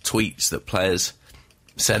club-authored tweets that players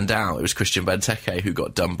send out. It was Christian Benteke who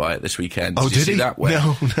got done by it this weekend. Oh, did you see that? Where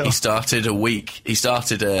No. He started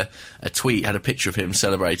a tweet, had a picture of him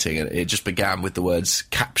celebrating, and it just began with the words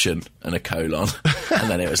caption and a colon.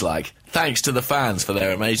 And then it was like, thanks to the fans for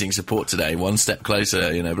their amazing support today, one step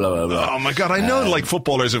closer, blah, blah, blah. Oh my God, I know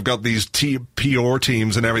footballers have got these PR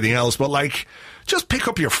teams and everything else, but just pick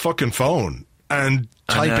up your fucking phone and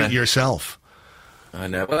type it yourself. I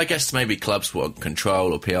know. Well, I guess maybe clubs want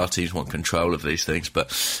control, or PR teams want control of these things.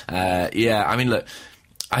 But, I mean, look,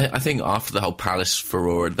 I think after the whole Palace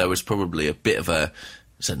furore, there was probably a bit of a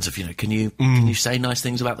sense of, can you say nice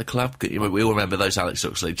things about the club? We all remember those Alex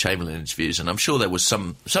Oxlade-Chamberlain interviews, and I'm sure there was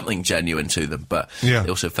something genuine to them, but they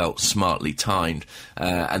also felt smartly timed.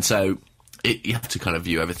 And so you have to kind of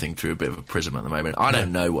view everything through a bit of a prism at the moment. I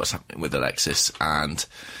don't know what's happening with Alexis, and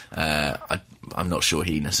I'm not sure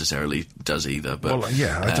he necessarily does either. But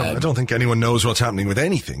I don't think anyone knows what's happening with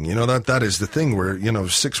anything. That is the thing. We're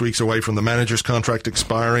 6 weeks away from the manager's contract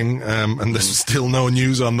expiring, and there's still no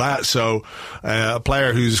news on that. So a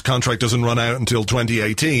player whose contract doesn't run out until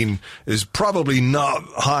 2018 is probably not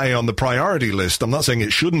high on the priority list. I'm not saying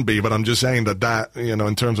it shouldn't be, but I'm just saying that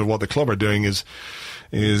in terms of what the club are doing is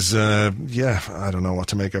I don't know what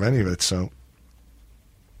to make of any of it. So.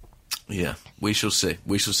 Yeah, we shall see.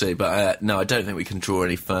 But no, I don't think we can draw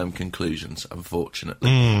any firm conclusions,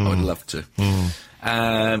 unfortunately. I would love to.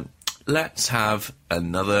 Let's have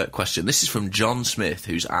another question. This is from John Smith,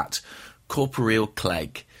 who's at Corporeal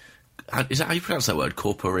Clegg. Is that how you pronounce that word?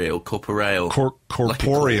 Corporeal? Corporeal.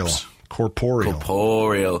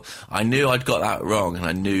 Corporeal. I knew I'd got that wrong, and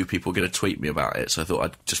I knew people were going to tweet me about it, so I thought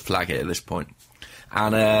I'd just flag it at this point.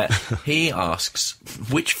 And he asks,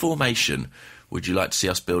 which formation would you like to see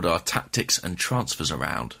us build our tactics and transfers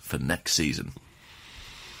around for next season?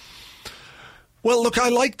 Well, look, I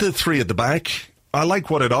like the three at the back. I like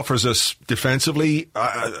what it offers us defensively.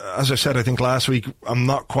 As I said, I think last week, I'm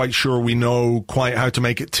not quite sure we know quite how to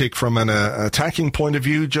make it tick from an attacking point of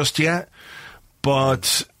view just yet.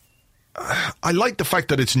 But I like the fact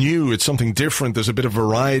that it's new. It's something different. There's a bit of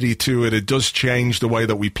variety to it. It does change the way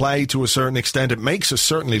that we play to a certain extent. It makes us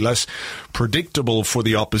certainly less predictable for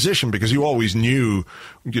the opposition, because you always knew,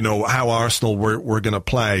 how Arsenal were going to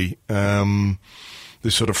play.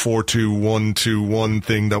 this sort of 4-2-1-2-1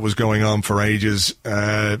 thing that was going on for ages.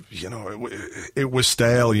 It was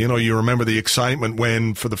stale. You remember the excitement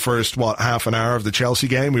when, for the first half an hour of the Chelsea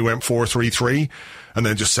game, we went 4-3-3, and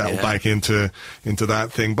then just settled back into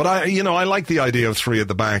that thing. But I like the idea of three at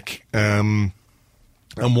the back.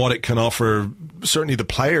 And what it can offer, certainly the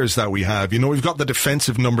players that we have. We've got the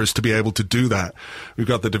defensive numbers to be able to do that. We've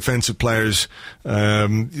got the defensive players,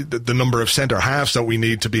 the number of centre halves that we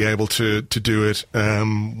need to be able to do it.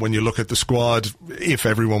 When you look at the squad, if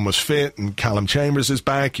everyone was fit and Callum Chambers is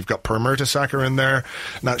back, you've got Per Mertesacker in there,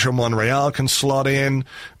 Nacho Monreal can slot in.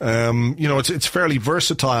 It's fairly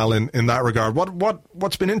versatile in that regard.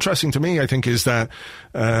 What's been interesting to me, I think, is that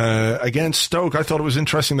against Stoke, I thought it was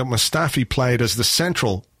interesting that Mustafi played as the central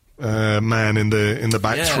man in the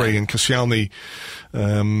back three, and Koscielny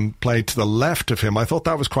played to the left of him. I thought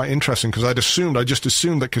that was quite interesting because I just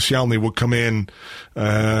assumed that Koscielny would come in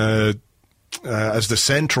as the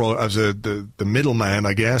central, as the middleman,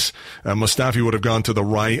 I guess. Mustafi would have gone to the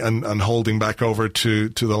right and holding back over to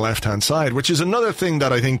the left hand side, which is another thing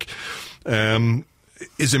that I think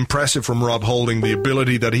is impressive from Rob Holding. The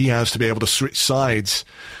ability that he has to be able to switch sides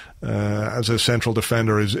as a central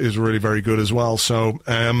defender is really very good as well. So,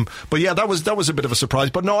 but yeah, that was a bit of a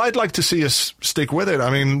surprise. But no, I'd like to see us stick with it.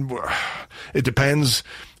 I mean, it depends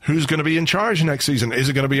who's going to be in charge next season. Is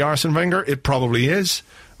it going to be Arsene Wenger? It probably is.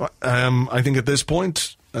 I think at this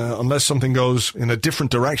point, unless something goes in a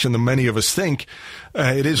different direction than many of us think,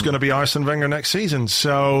 it is going to be Arsene Wenger next season.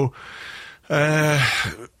 So,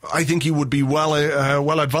 I think he would be well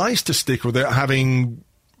advised to stick with it, having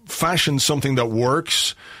fashioned something that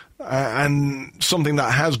works. And something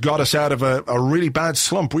that has got us out of a really bad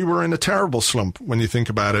slump. We were in a terrible slump when you think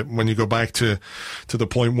about it, when you go back to the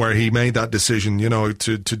point where he made that decision,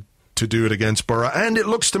 to do it against Borough. And it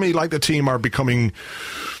looks to me like the team are becoming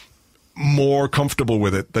more comfortable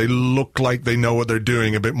with it. They look like they know what they're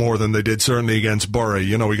doing a bit more than they did certainly against Borough.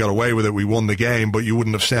 We got away with it, we won the game, but you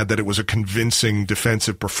wouldn't have said that it was a convincing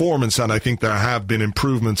defensive performance, and I think there have been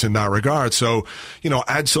improvements in that regard. So,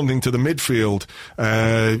 add something to the midfield,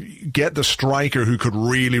 get the striker who could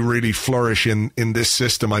really, really flourish in this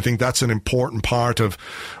system. I think that's an important part of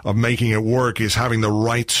making it work, is having the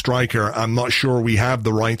right striker. I'm not sure we have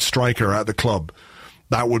the right striker at the club.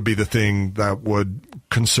 That would be the thing that would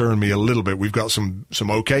concern me a little bit. We've got some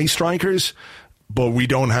okay strikers, but we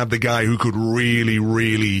don't have the guy who could really,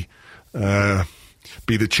 really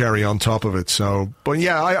be the cherry on top of it. So, but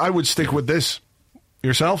yeah, I would stick with this.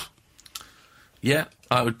 Yourself? Yeah,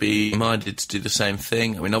 I would be minded to do the same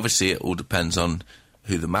thing. I mean, obviously, it all depends on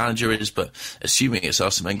who the manager is, but assuming it's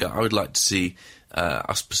Arsene Wenger, I would like to see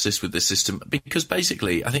us persist with this system, because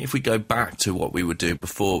basically, I think if we go back to what we were doing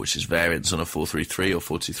before, which is variants on a 4-3-3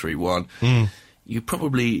 or 4-2-3-1, you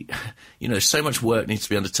probably, so much work needs to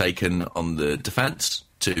be undertaken on the defence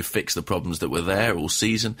to fix the problems that were there all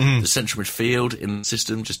season. The central midfield in the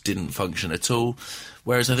system just didn't function at all,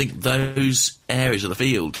 whereas I think those areas of the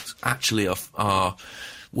field actually are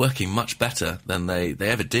working much better than they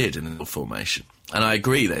ever did in the formation. And I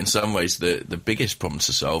agree that in some ways the biggest problem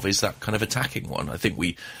to solve is that kind of attacking one. I think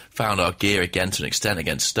we found our gear again to an extent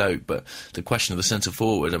against Stoke, but the question of the centre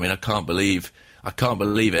forward, I mean, I can't believe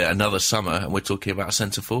it, another summer and we're talking about a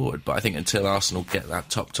centre forward. But I think until Arsenal get that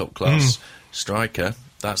top class striker,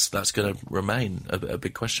 that's going to remain a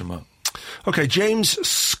big question mark. Okay, James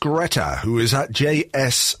Scretta, who is at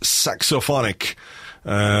JS Saxophonic.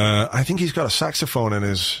 I think he's got a saxophone in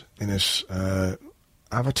his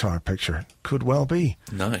avatar picture. Could well be.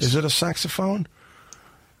 Nice. Is it a saxophone?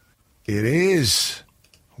 It is.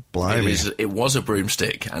 Blimey. It was a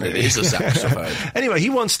broomstick, and it is a saxophone. Anyway, he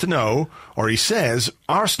wants to know, or he says,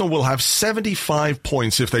 Arsenal will have 75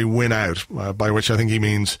 points if they win out, by which I think he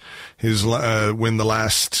means his win the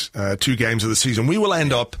last 2 games of the season. We will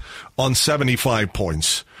end up on 75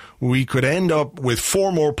 points. We could end up with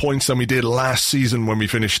 4 more points than we did last season when we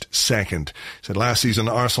finished second. He said last season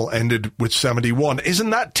Arsenal ended with 71.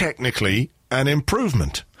 Isn't that technically an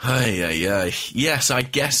improvement? Yes, I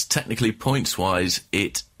guess technically points-wise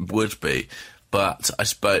it would be. But I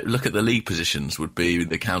suppose look at the league positions would be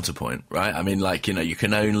the counterpoint, right? I mean, you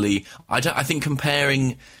can only... I think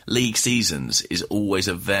comparing league seasons is always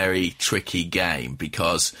a very tricky game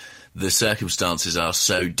because the circumstances are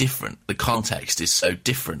so different. The context is so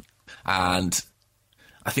different. And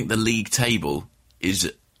I think the league table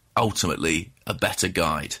is ultimately a better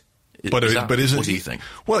guide. But isn't, what do you think?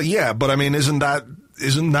 Well, yeah, but I mean, isn't that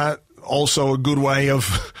also a good way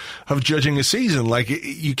of judging a season. Like,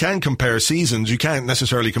 you can compare seasons. You can't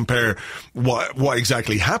necessarily compare what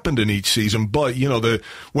exactly happened in each season, but, you know,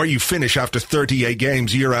 where you finish after 38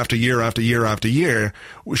 games year after year after year after year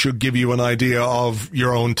should give you an idea of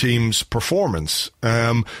your own team's performance.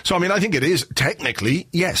 So, I mean, I think it is technically,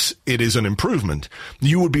 yes, it is an improvement.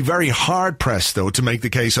 You would be very hard pressed, though, to make the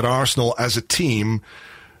case that Arsenal as a team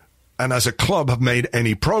and as a club have made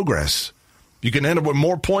any progress. You can end up with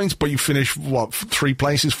more points, but you finish, 4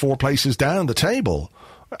 places down the table,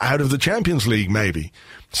 out of the Champions League, maybe.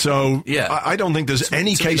 So I don't think there's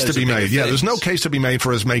any case to be made. Yeah, there's no case to be made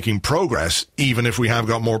for us making progress, even if we have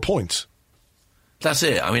got more points. That's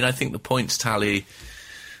it. I mean, I think the points tally,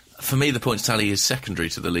 for me, the points tally is secondary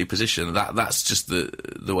to the league position. That's just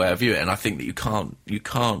the way I view it. And I think that you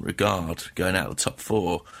can't regard going out of the top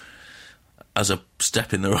 4 as a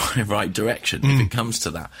step in the right direction if it comes to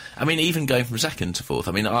that. I mean, even going from second to fourth.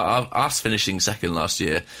 I mean, us finishing second last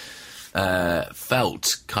year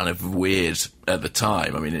felt kind of weird at the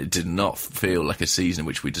time. I mean, it did not feel like a season in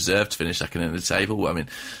which we deserved to finish second in the table. I mean,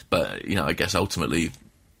 but, you know, I guess ultimately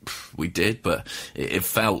we did, but it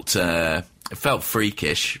felt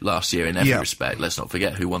freakish last year in every respect. Let's not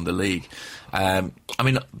forget who won the league. I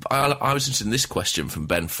mean, I was interested in this question from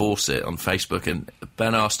Ben Fawcett on Facebook, and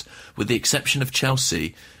Ben asked, with the exception of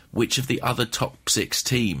Chelsea, which of the other top 6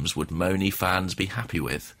 teams would Moni fans be happy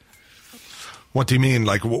with? What do you mean?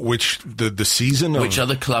 Like, which, the season? Which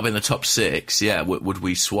other club in the top 6, would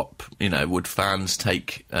we swap, you know, would fans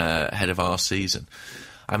take ahead of our season?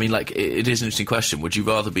 I mean, like, it is an interesting question. Would you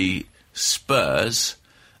rather be Spurs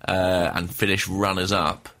and finish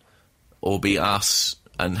runners-up, or be us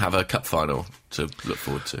and have a cup final to look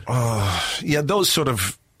forward to? Yeah, those sort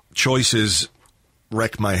of choices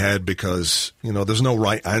wreck my head because, you know, there's no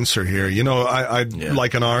right answer here. You know, I'd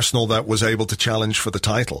like an Arsenal that was able to challenge for the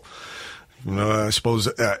title. You know, I suppose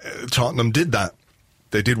Tottenham did that.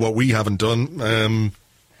 They did what we haven't done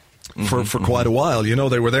for quite a while. You know,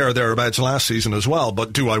 they were thereabouts last season as well.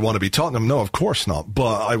 But do I want to be Tottenham? No, of course not.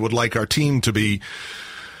 But I would like our team to be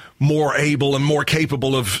more able and more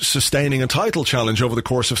capable of sustaining a title challenge over the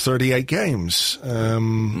course of 38 games.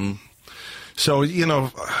 So, you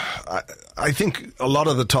know, I think a lot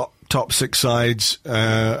of the top 6 sides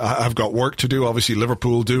have got work to do. Obviously,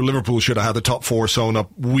 Liverpool do. Liverpool should have had the top 4 sewn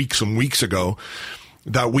up weeks and weeks ago.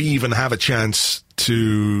 That we even have a chance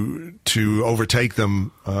to overtake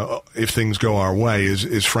them if things go our way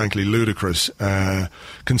is frankly ludicrous,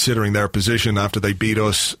 considering their position after they beat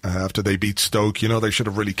us, after they beat Stoke. You know, they should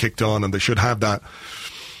have really kicked on, and they should have that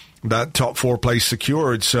top 4 place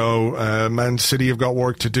secured. So Man City have got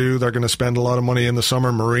work to do. They're going to spend a lot of money in the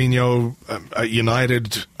summer. Mourinho at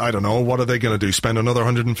United, I don't know, what are they going to do? Spend another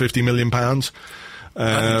 £150 million? I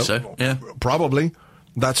think so, yeah. Probably.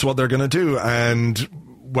 That's what they're going to do, and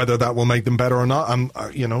whether that will make them better or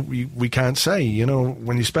not, you know, we can't say. You know,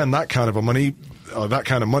 when you spend that kind of money,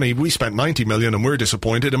 we spent 90 million and we're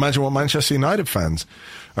disappointed. Imagine what Manchester United fans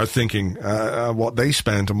are thinking, what they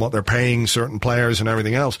spent and what they're paying certain players and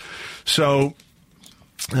everything else. So,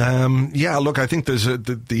 look, I think there's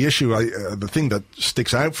the issue. The thing that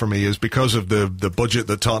sticks out for me is because of the budget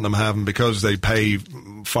that Tottenham have, and because they pay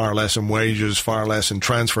far less in wages, far less in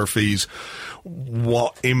transfer fees,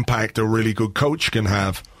 what impact a really good coach can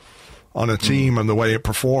have on a team and the way it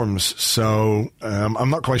performs. So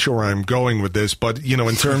I'm not quite sure where I'm going with this, but you know,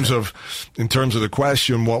 in terms of the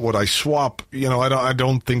question, what would I swap? You know, I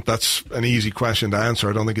don't think that's an easy question to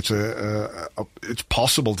answer. I don't think it's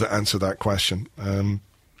possible to answer that question.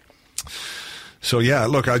 So yeah,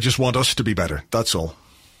 look, I just want us to be better. That's all.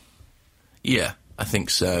 Yeah, I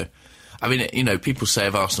think so. I mean, you know, people say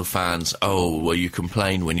of Arsenal fans, oh, well, you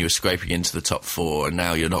complained when you were scraping into the top 4 and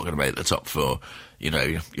now you're not going to make the top 4. You know,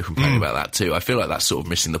 you're complaining about that too. I feel like that's sort of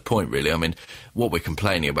missing the point, really. I mean, what we're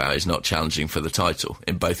complaining about is not challenging for the title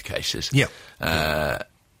in both cases. Yeah.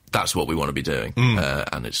 That's what we want to be doing.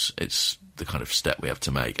 And it's the kind of step we have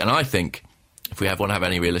to make. And I think if we want to have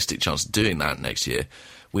any realistic chance of doing that next year,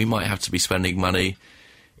 we might have to be spending money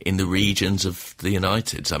in the regions of the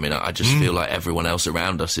Uniteds. I mean, I just feel like everyone else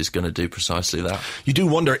around us is going to do precisely that. You do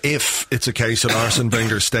wonder if it's a case that Arsene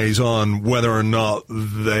Wenger stays on, whether or not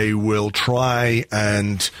they will try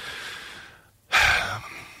and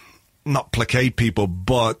not placate people,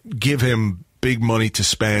 but give him big money to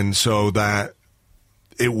spend so that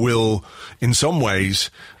it will, in some ways,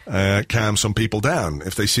 calm some people down.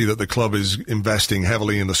 If they see that the club is investing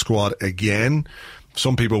heavily in the squad again,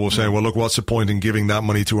 some people will say, well, look, what's the point in giving that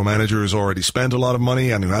money to a manager who's already spent a lot of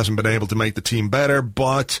money and who hasn't been able to make the team better?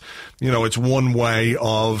 But, you know, it's one way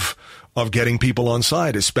of of getting people on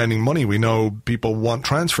side is spending money. We know people want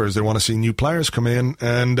transfers. They want to see new players come in.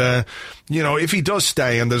 And, if he does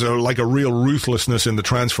stay and there's a real ruthlessness in the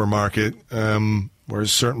transfer market,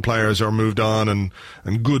 whereas certain players are moved on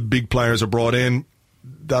and good big players are brought in,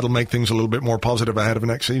 that'll make things a little bit more positive ahead of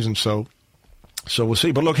next season. So we'll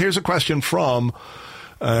see. But look, here's a question from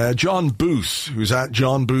John Booth, who's at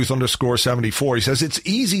John Booth _74. He says, it's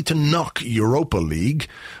easy to knock Europa League,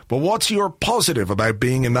 but what's your positive about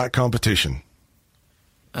being in that competition?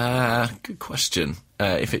 Good question.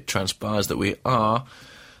 If it transpires that we are,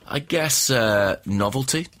 I guess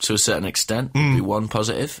novelty to a certain extent would be one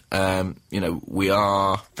positive. We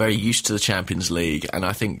are very used to the Champions League, and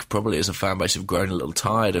I think probably as a fan base have grown a little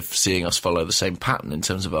tired of seeing us follow the same pattern in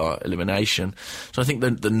terms of our elimination. So I think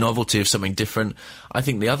the novelty of something different. I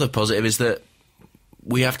think the other positive is that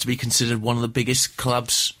we have to be considered one of the biggest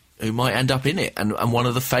clubs who might end up in it, and one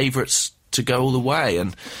of the favourites to go all the way.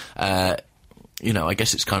 And I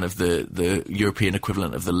guess it's kind of the European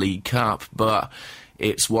equivalent of the League Cup, but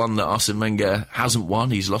it's one that Arsene Wenger hasn't won.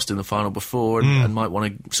 He's lost in the final before and might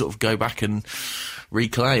want to sort of go back and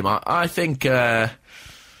reclaim. I think, I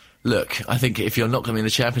think if you're not going to be in the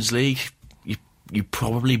Champions League, you're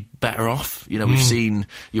probably better off. We've seen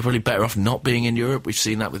you're probably better off not being in Europe. We've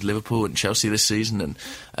seen that with Liverpool and Chelsea this season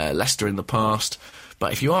and Leicester in the past.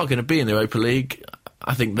 But if you are going to be in the Europa League,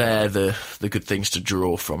 I think they're the good things to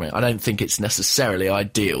draw from it. I don't think it's necessarily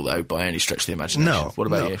ideal, though, by any stretch of the imagination. No. What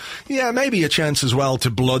about you? Yeah, maybe a chance as well to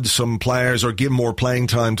blood some players or give more playing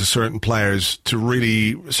time to certain players to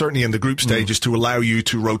really, certainly in the group stages, to allow you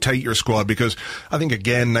to rotate your squad. Because I think,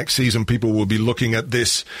 again, next season people will be looking at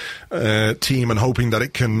this team and hoping that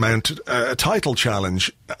it can mount a title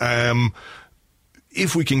challenge.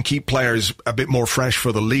 If we can keep players a bit more fresh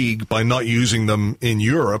for the league by not using them in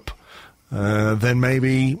Europe, then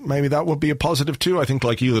maybe that would be a positive too. I think,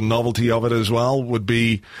 like you, the novelty of it as well would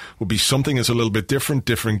be something that's a little bit different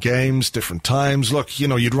games, different times. Look,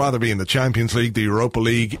 you'd rather be in the Champions League. The Europa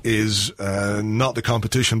League is not the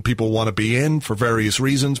competition people want to be in for various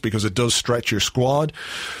reasons, because it does stretch your squad.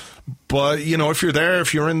 But,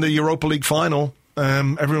 if you're in the Europa League final,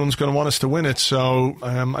 everyone's going to want us to win it. So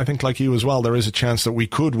I think, like you as well, there is a chance that we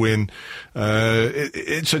could win.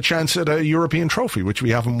 It's a chance at a European trophy, which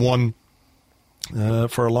we haven't won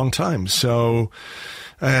for a long time. So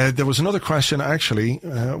there was another question, actually.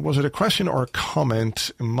 Was it a question or a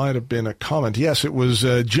comment? It might have been a comment. Yes, it was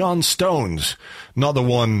John Stones, not the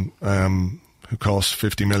one who cost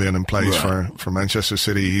 50 million and plays for Manchester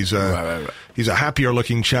City. He's a happier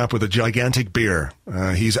looking chap with a gigantic beer.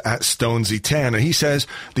 He's at Stonesy10, and he says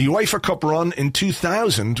the UEFA Cup run in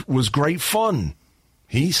 2000 was great fun.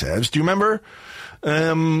 He says, do you remember?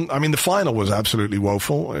 The final was absolutely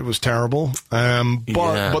woeful. It was terrible.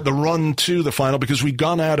 But the run to the final, because we'd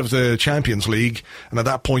gone out of the Champions League, and at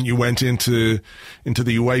that point you went into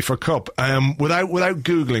the UEFA Cup. Without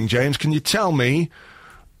Googling, James, can you tell me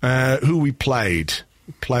who we played?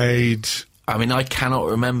 I cannot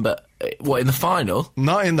remember. What, in the final?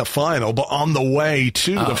 Not in the final, but on the way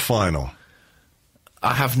to the final.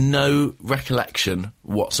 I have no recollection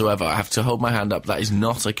whatsoever. I have to hold my hand up. That is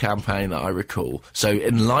not a campaign that I recall. So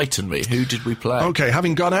enlighten me. Who did we play? Okay,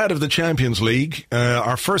 having got out of the Champions League,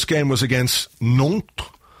 our first game was against Nantes,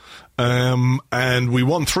 and we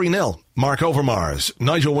won 3-0. Mark Overmars,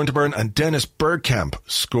 Nigel Winterburn and Dennis Bergkamp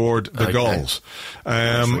scored the goals.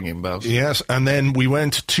 Ringing bells. Yes, and then we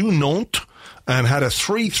went to Nantes and had a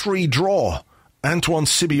 3-3 draw. Antoine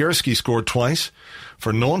Sibierski scored twice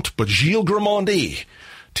for Nantes, but Gilles Grimandi,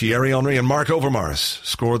 Thierry Henry and Mark Overmars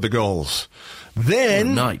scored the goals. Then,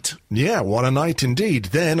 what a night. Yeah, what a night indeed.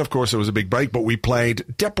 Then, of course, there was a big break, but we played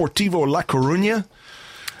Deportivo La Coruña.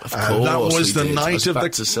 Of course, that was the night of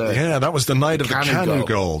that was the night of the Kanu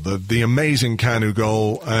goal, the amazing Kanu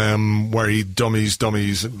goal, where he dummies,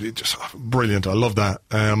 just brilliant. I love that.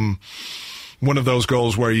 One of those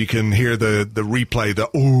goals where you can hear the replay,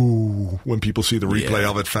 when people see the replay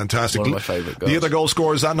of it. Fantastic. One of my favourite goals. The other goal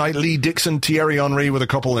scorers that night, Lee Dixon, Thierry Henry with a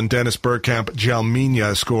couple, and Dennis Bergkamp.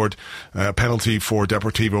 Jalminha scored a penalty for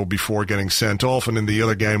Deportivo before getting sent off. And in the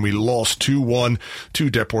other game, we lost 2-1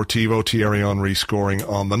 to Deportivo, Thierry Henry scoring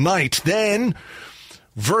on the night. Then,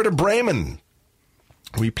 Werder Bremen.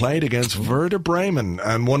 We played against Werder Bremen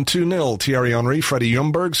and won 2-0. Thierry Henry, Freddie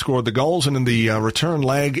Ljungberg scored the goals, and in the return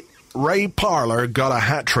leg, Ray Parlour got a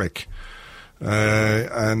hat-trick,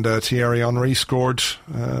 and Thierry Henry scored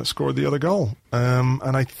the other goal.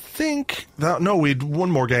 And I think we'd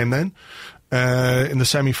one more game then, in the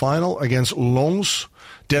semi-final against Lens.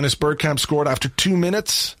 Dennis Bergkamp scored after 2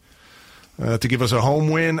 minutes. to give us a home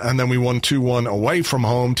win, and then we won 2-1 away from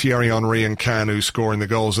home. Thierry Henry and Kanu scoring the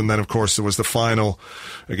goals, and then of course there was the final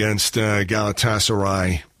against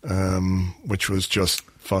Galatasaray, which was just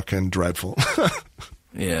fucking dreadful.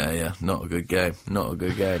 Yeah, not a good game.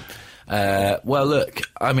 Well, look,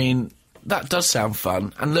 I mean, that does sound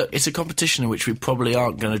fun, and look, it's a competition in which we probably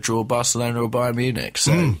aren't going to draw Barcelona or Bayern Munich,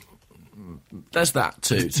 so there's that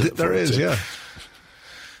too. There is, yeah.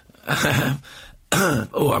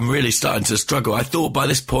 Oh, I'm really starting to struggle. I thought by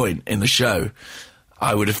this point in the show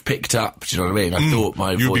I would have picked up, do you know what I mean? I thought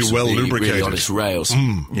my voice would be really on its rails.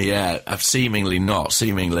 Yeah, I've seemingly not.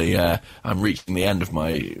 Seemingly, I'm reaching the end of my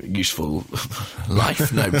useful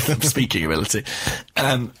life, speaking ability.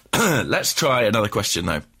 Let's try another question,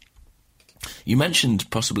 though. You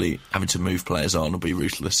mentioned possibly having to move players on or be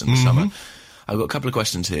ruthless in the summer. I've got a couple of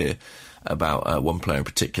questions here about one player in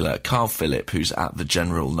particular. Carl Phillip, who's at the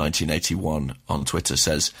General 1981 on Twitter,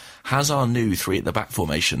 says, has our new 3 at the back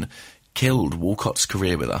formation killed Walcott's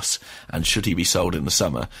career with us, and should he be sold in the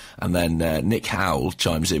summer? And then Nick Howell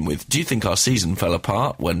chimes in with, do you think our season fell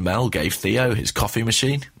apart when Mel gave Theo his coffee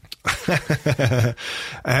machine?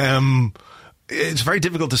 It's very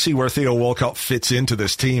difficult to see where Theo Walcott fits into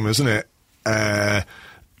this team, isn't it?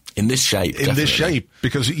 In this shape,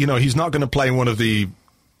 because, you know, he's not going to play one of the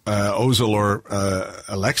Ozil or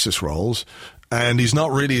Alexis roles, and he's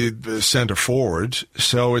not really the centre forward,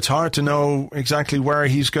 so it's hard to know exactly where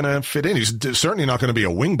he's going to fit in. He's certainly not going to be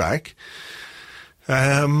a wing back.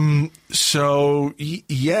 So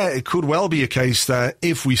yeah, it could well be a case that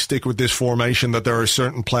if we stick with this formation, that there are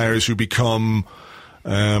certain players who become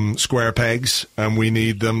square pegs, and we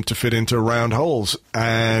need them to fit into round holes.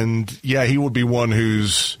 And yeah, he would be one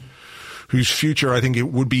whose future I think it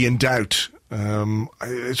would be in doubt.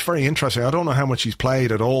 It's very interesting. I don't know how much he's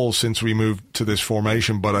played at all since we moved to this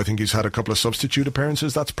formation, but I think he's had a couple of substitute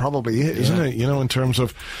appearances. That's probably it, isn't it? You know, in terms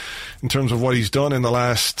of what he's done in the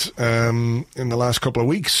last couple of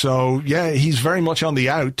weeks. So yeah, he's very much on the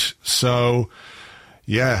out. So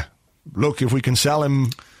yeah, look, if we can sell him,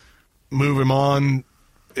 move him on,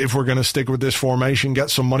 if we're going to stick with this formation, get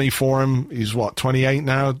some money for him. He's what, 28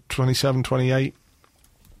 now, 27, 28?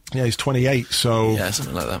 Yeah, he's 28. So yeah,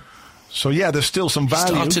 something like that. So, yeah, there's still some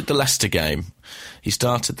value. He started the Leicester game.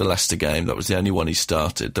 That was the only one he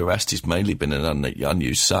started. The rest, he's mainly been an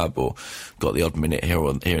unused sub or got the odd minute here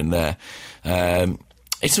and there.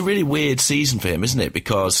 It's a really weird season for him, isn't it?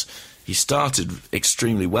 Because he started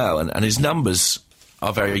extremely well and his numbers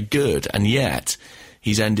are very good, and yet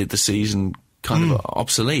he's ended the season kind of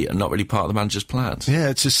obsolete and not really part of the manager's plans. Yeah,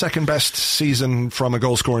 it's his second best season from a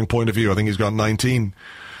goal-scoring point of view. I think he's got 19.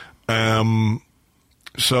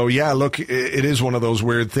 So, yeah, look, it is one of those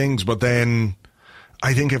weird things. But then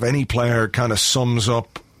I think if any player kind of sums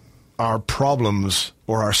up our problems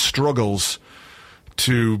or our struggles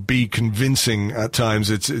to be convincing at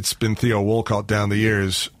times, it's been Theo Walcott down the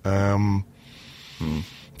years. So,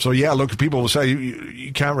 yeah, look, people will say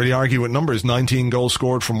you can't really argue with numbers. 19 goals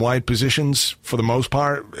scored from wide positions for the most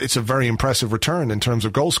part. It's a very impressive return in terms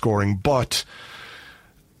of goal scoring, but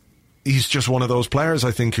he's just one of those players, I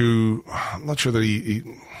think, who I'm not sure that he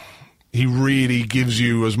really gives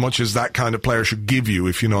you as much as that kind of player should give you,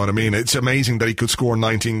 if you know what I mean. It's amazing that he could score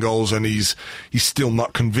 19 goals and he's still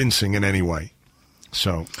not convincing in any way.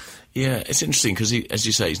 So yeah, it's interesting because, as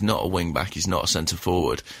you say, he's not a wing-back, he's not a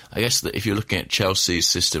centre-forward. I guess that if you're looking at Chelsea's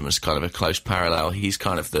system as kind of a close parallel, he's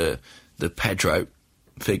kind of the Pedro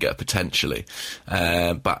figure, potentially.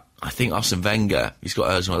 But I think Arsene Wenger, he's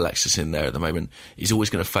got Ozil and Alexis in there at the moment, he's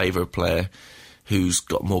always going to favour a player who's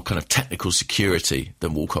got more kind of technical security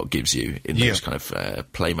than Walcott gives you in those kind of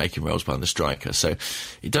playmaking roles behind the striker. So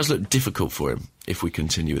it does look difficult for him if we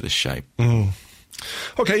continue with this shape.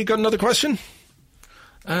 Okay, you got another question?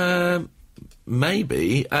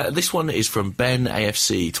 Maybe. This one is from Ben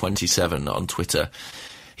AFC27 on Twitter.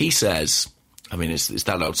 He says, I mean, it's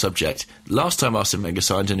that old subject. Last time Arsene Wenger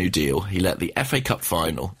signed a new deal, he let the FA Cup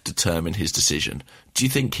final determine his decision. Do you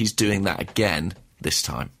think he's doing that again this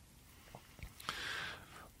time?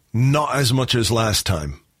 Not as much as last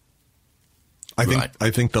time. I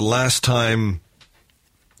think the last time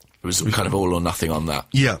it was kind of all or nothing on that.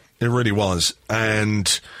 Yeah, it really was.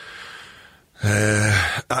 And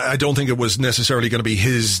I don't think it was necessarily going to be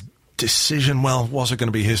his decision. Well, was it going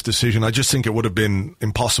to be his decision? I just think it would have been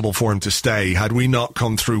impossible for him to stay had we not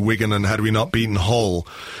come through Wigan and had we not beaten Hull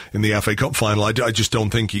in the FA Cup final. I just don't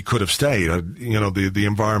think he could have stayed. The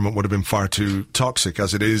environment would have been far too toxic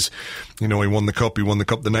as it is. He won the cup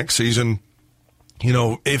the next season.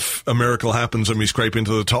 If a miracle happens and we scrape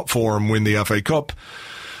into the top four and win the FA Cup,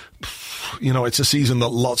 it's a season that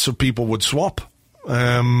lots of people would swap.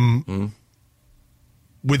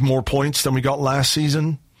 with more points than we got last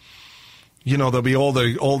season. You know, there'll be all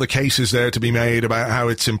the cases there to be made about how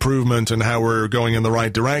it's improvement and how we're going in the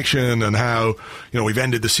right direction and how, you know, we've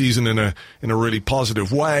ended the season in a really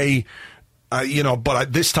positive way. You know,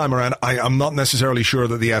 but this time around, I'm not necessarily sure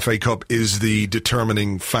that the FA Cup is the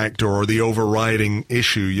determining factor or the overriding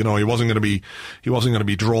issue. You know, he wasn't going to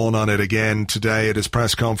be drawn on it again today at his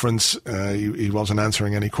press conference. He wasn't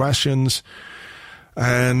answering any questions.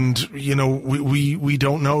 And, you know, we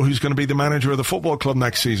don't know who's going to be the manager of the football club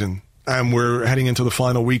next season. And we're heading into the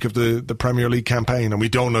final week of the Premier League campaign, and we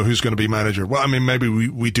don't know who's going to be manager. Well, I mean, maybe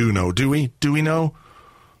we do know. Do we? Do we know?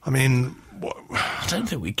 I mean, I don't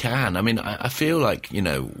think we can. I mean, I feel like, you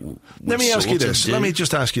know... Let me ask you this. Let me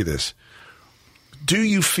just ask you this. Do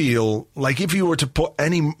you feel like if you were to put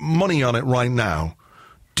any money on it right now,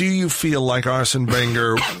 do you feel like Arsene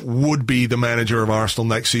Wenger would be the manager of Arsenal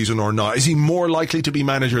next season or not? Is he more likely to be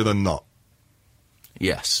manager than not?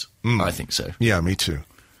 Yes, I think so. Yeah, me too.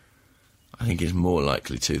 I think he's more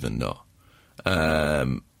likely to than not.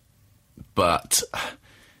 But...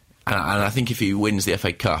 And I think if he wins the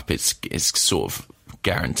FA Cup, it's sort of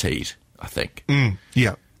guaranteed, I think.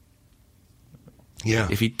 Yeah. Yeah.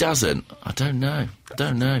 If he doesn't, I don't know.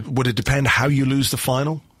 Would it depend how you lose the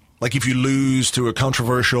final? Like if you lose to a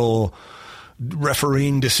controversial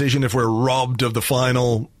refereeing decision, if we're robbed of the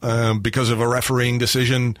final because of a refereeing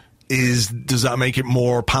decision, does that make it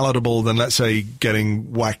more palatable than, let's say,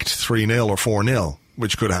 getting whacked 3-0 or 4-0,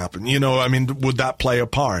 which could happen? You know, I mean, would that play a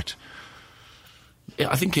part?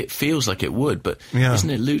 I think it feels like it would, but isn't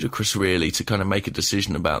it ludicrous, really, to kind of make a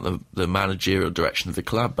decision about the managerial direction of the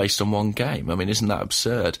club based on one game? I mean, isn't that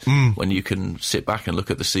absurd when you can sit back and look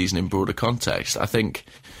at the season in broader context? I think,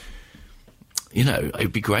 you know, it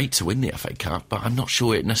would be great to win the FA Cup, but I'm not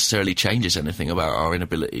sure it necessarily changes anything about our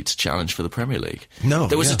inability to challenge for the Premier League. No,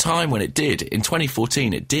 there was a time when it did. In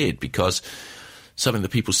 2014, it did, because something that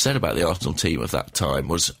people said about the Arsenal team of that time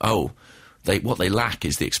was, what they lack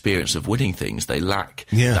is the experience of winning things. They lack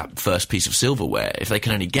that first piece of silverware. If they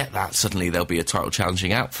can only get that, suddenly they'll be a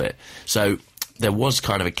title-challenging outfit. So there was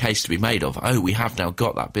kind of a case to be made of, we have now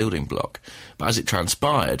got that building block. But as it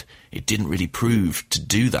transpired, it didn't really prove to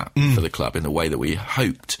do that for the club in the way that we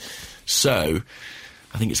hoped. So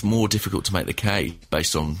I think it's more difficult to make the case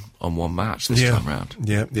based on one match this time round.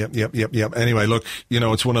 Yep. Anyway, look, you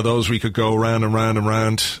know, it's one of those we could go round and round and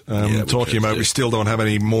round talking about. We still don't have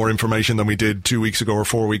any more information than we did 2 weeks ago or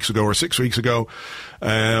 4 weeks ago or 6 weeks ago.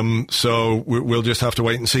 So we'll just have to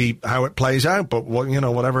wait and see how it plays out. But,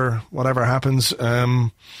 whatever happens, I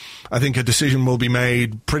think a decision will be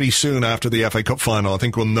made pretty soon after the FA Cup final. I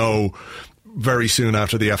think we'll know very soon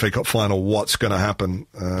after the FA Cup final what's going to happen,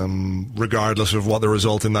 regardless of what the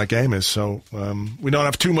result in that game is. So we don't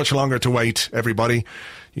have too much longer to wait, everybody.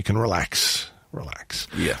 You can relax.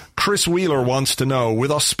 Yeah. Chris Wheeler wants to know,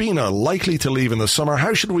 with Ospina likely to leave in the summer,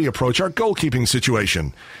 how should we approach our goalkeeping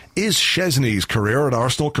situation? Is Szczesny's career at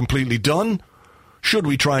Arsenal completely done? Should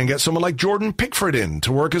we try and get someone like Jordan Pickford in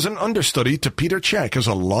to work as an understudy to Peter Cech as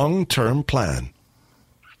a long-term plan?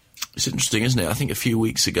 It's interesting, isn't it? I think a few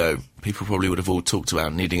weeks ago, people probably would have all talked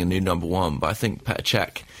about needing a new number one, but I think Petr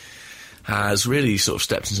Cech has really sort of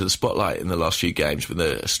stepped into the spotlight in the last few games with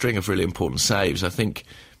a string of really important saves. I think,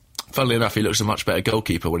 funnily enough, he looks a much better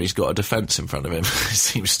goalkeeper when he's got a defence in front of him. It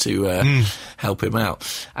seems to help him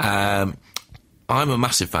out. I'm a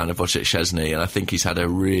massive fan of Wojciech Szczesny, and I think he's had a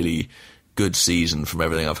really good season from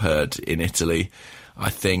everything I've heard in Italy. I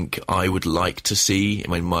think I would like to see,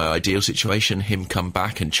 in my ideal situation, him come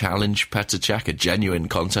back and challenge Petr Cech, a genuine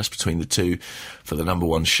contest between the two for the number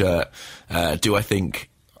one shirt. Do I think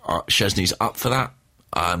Szczesny's up for that?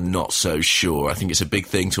 I'm not so sure. I think it's a big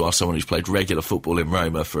thing to ask someone who's played regular football in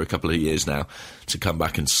Roma for a couple of years now to come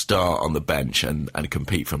back and start on the bench and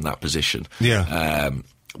compete from that position. Yeah.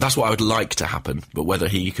 That's what I would like to happen, but whether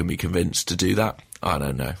he can be convinced to do that, I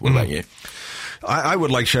don't know. What about you? I would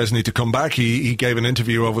like Szczesny to come back. He gave an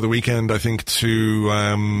interview over the weekend, I think,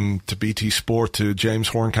 to BT Sport, to James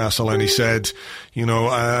Horncastle, and he said,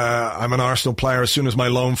 I'm an Arsenal player. As soon as my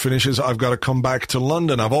loan finishes, I've got to come back to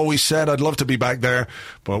London. I've always said I'd love to be back there,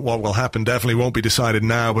 but what will happen definitely won't be decided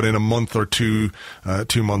now, but in a month or 2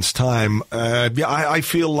 months' time. I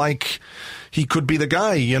feel like he could be the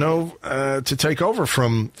guy, to take over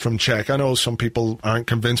from Cech. I know some people aren't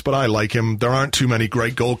convinced, but I like him. There aren't too many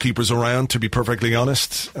great goalkeepers around, to be perfectly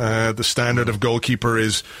honest. The standard of goalkeeper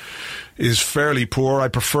is fairly poor. I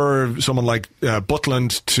prefer someone like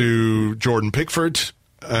Butland to Jordan Pickford.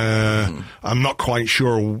 I'm not quite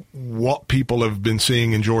sure what people have been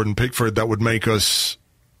seeing in Jordan Pickford that would make us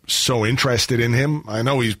so interested in him. I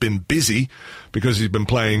know he's been busy because he's been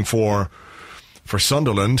playing for for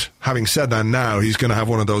Sunderland. Having said that, now he's going to have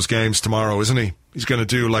one of those games tomorrow, isn't he? He's going to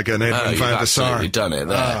do like an Edmund van der Sar. You've absolutely done it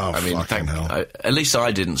there. At least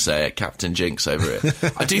I didn't say it, Captain Jinx over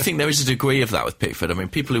it. I do think there is a degree of that with Pickford. I mean,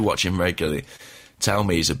 people who watch him regularly tell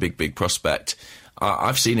me he's a big prospect.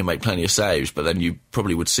 I've seen him make plenty of saves, but then you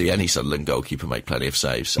probably would see any Sunderland goalkeeper make plenty of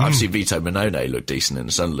saves. I've seen Vito Mannone look decent in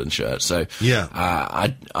a Sunderland shirt, so yeah.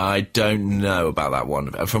 I don't know about that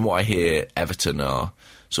one. From what I hear, Everton are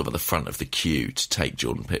sort of at the front of the queue to take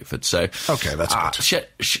Jordan Pickford. So okay, that's good.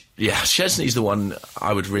 Szczesny's the one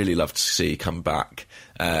I would really love to see come back.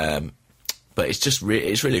 But it's just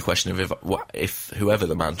it's really a question of if whoever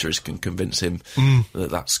the manager is can convince him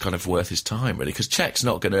that that's kind of worth his time, really, because Czech's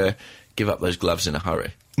not going to give up those gloves in a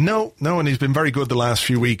hurry. No, and he's been very good the last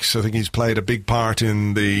few weeks. I think he's played a big part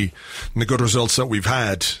in the good results that we've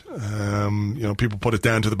had. People put it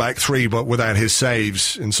down to the back three, but without his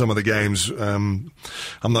saves in some of the games, I'm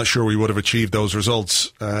not sure we would have achieved those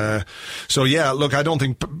results. So yeah, look, I don't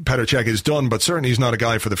think Petr Cech is done, but certainly he's not a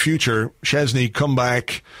guy for the future. Szczesny, come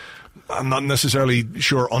back. I'm not necessarily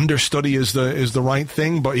sure understudy is the right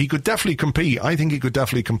thing, but he could definitely compete. I think he could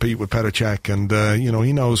definitely compete with Petr Cech, and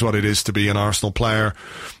he knows what it is to be an Arsenal player.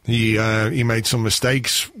 He made some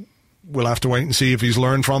mistakes. We'll have to wait and see if he's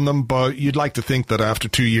learned from them, but you'd like to think that after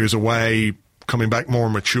 2 years away, coming back more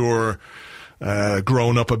mature,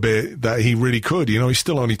 grown up a bit, that he really could. He's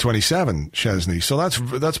still only 27, Szczesny, so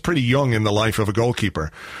that's pretty young in the life of a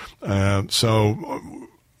goalkeeper.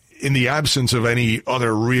 In the absence of any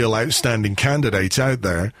other real outstanding candidates out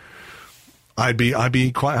there, I'd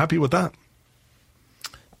be quite happy with that.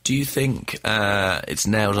 Do you think it's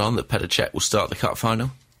nailed on that Petr Cech will start the cup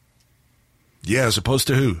final? Yeah, as opposed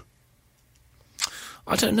to who?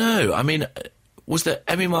 I don't know. I mean, was there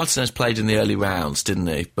Emi Martinez played in the early rounds, didn't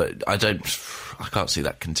he? But I can't see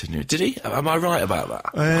that continuing. Did he? Am I right about that?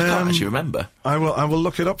 I can't actually remember. I will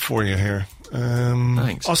look it up for you here.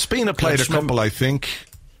 Thanks. Ospina played a couple, I think.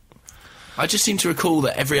 I just seem to recall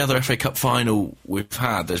that every other FA Cup final we've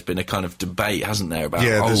had, there's been a kind of debate, hasn't there, about,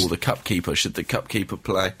 the cup keeper, should the cup keeper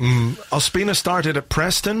play? Ospina started at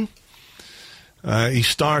Preston. He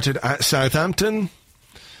started at Southampton.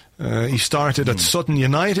 He started at Sutton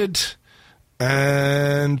United.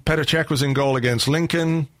 And Petr Cech was in goal against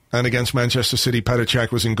Lincoln. And against Manchester City, Petr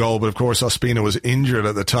Cech was in goal. But, of course, Ospina was injured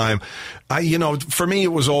at the time. For me,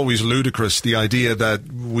 it was always ludicrous, the idea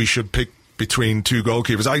that we should pick between two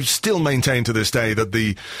goalkeepers. I still maintain to this day that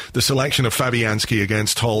the selection of Fabianski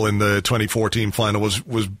against Hull in the 2014 final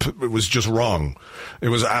was just wrong. It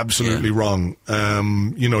was absolutely wrong.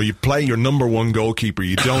 You play your number one goalkeeper.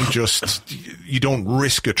 You don't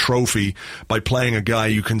risk a trophy by playing a guy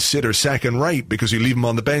you consider second rate because you leave him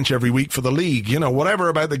on the bench every week for the league. Whatever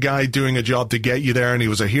about the guy doing a job to get you there, and he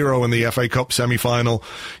was a hero in the FA Cup semi-final.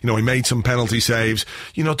 He made some penalty saves.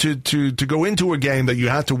 To go into a game that you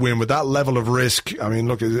had to win with that level of risk, I mean,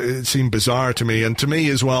 look, it seemed bizarre to me. And to me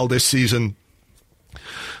as well, this season,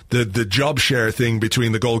 the job share thing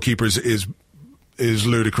between the goalkeepers is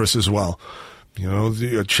ludicrous as well.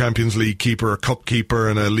 A Champions League keeper, a cup keeper,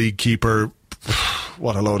 and a league keeper.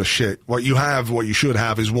 What a load of shit. What you should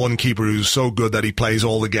have is one keeper who's so good that he plays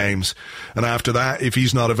all the games. And after that, if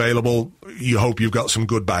he's not available, you hope you've got some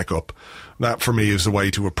good backup. That, for me, is the way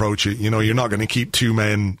to approach it. You're not going to keep two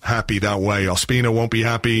men happy that way. Ospina won't be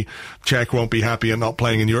happy. Cech won't be happy at not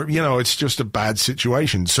playing in Europe. It's just a bad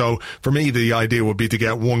situation. So, for me, the idea would be to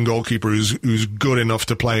get one goalkeeper who's good enough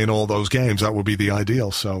to play in all those games. That would be the ideal.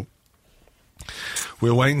 So,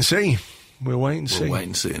 we'll wait and see. We'll wait and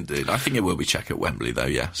see, indeed. I think it will be Cech at Wembley, though,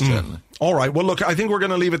 yes, certainly. All right, well, look, I think we're going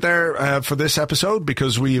to leave it there for this episode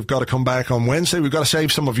because we've got to come back on Wednesday. We've got to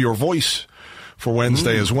save some of your voice for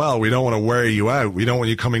Wednesday as well. We don't want to wear you out. We don't want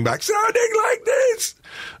you coming back sounding like this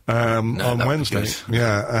on Wednesday.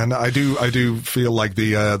 Yeah, and I do feel like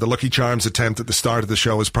the Lucky Charms attempt at the start of the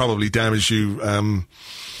show has probably damaged you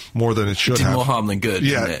more than it should have. Did more harm than good,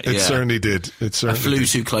 yeah, didn't it? It certainly did. I flew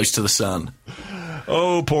too close to the sun.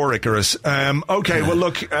 Oh, poor Icarus. Okay, well,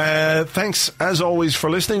 look, thanks as always for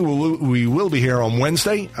listening. We will be here on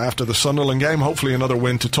Wednesday after the Sunderland game. Hopefully another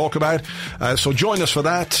win to talk about. So join us for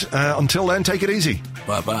that. Until then, take it easy.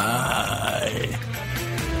 Bye-bye.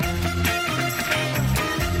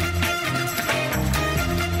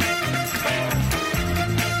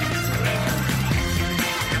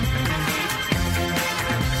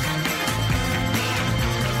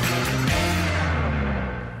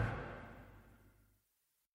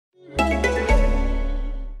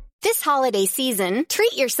 This holiday season,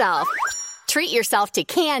 treat yourself. Treat yourself to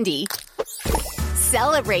candy.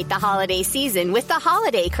 Celebrate the holiday season with the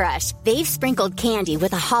Holiday Crush. They've sprinkled candy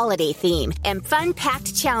with a holiday theme and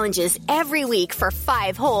fun-packed challenges every week for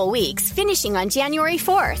 5 whole weeks, finishing on January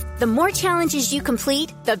 4th. The more challenges you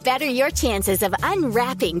complete, the better your chances of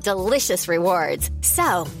unwrapping delicious rewards.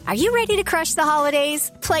 So, are you ready to crush the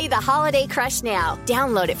holidays? Play the Holiday Crush now.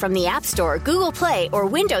 Download it from the App Store, Google Play, or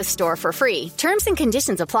Windows Store for free. Terms and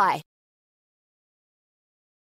conditions apply.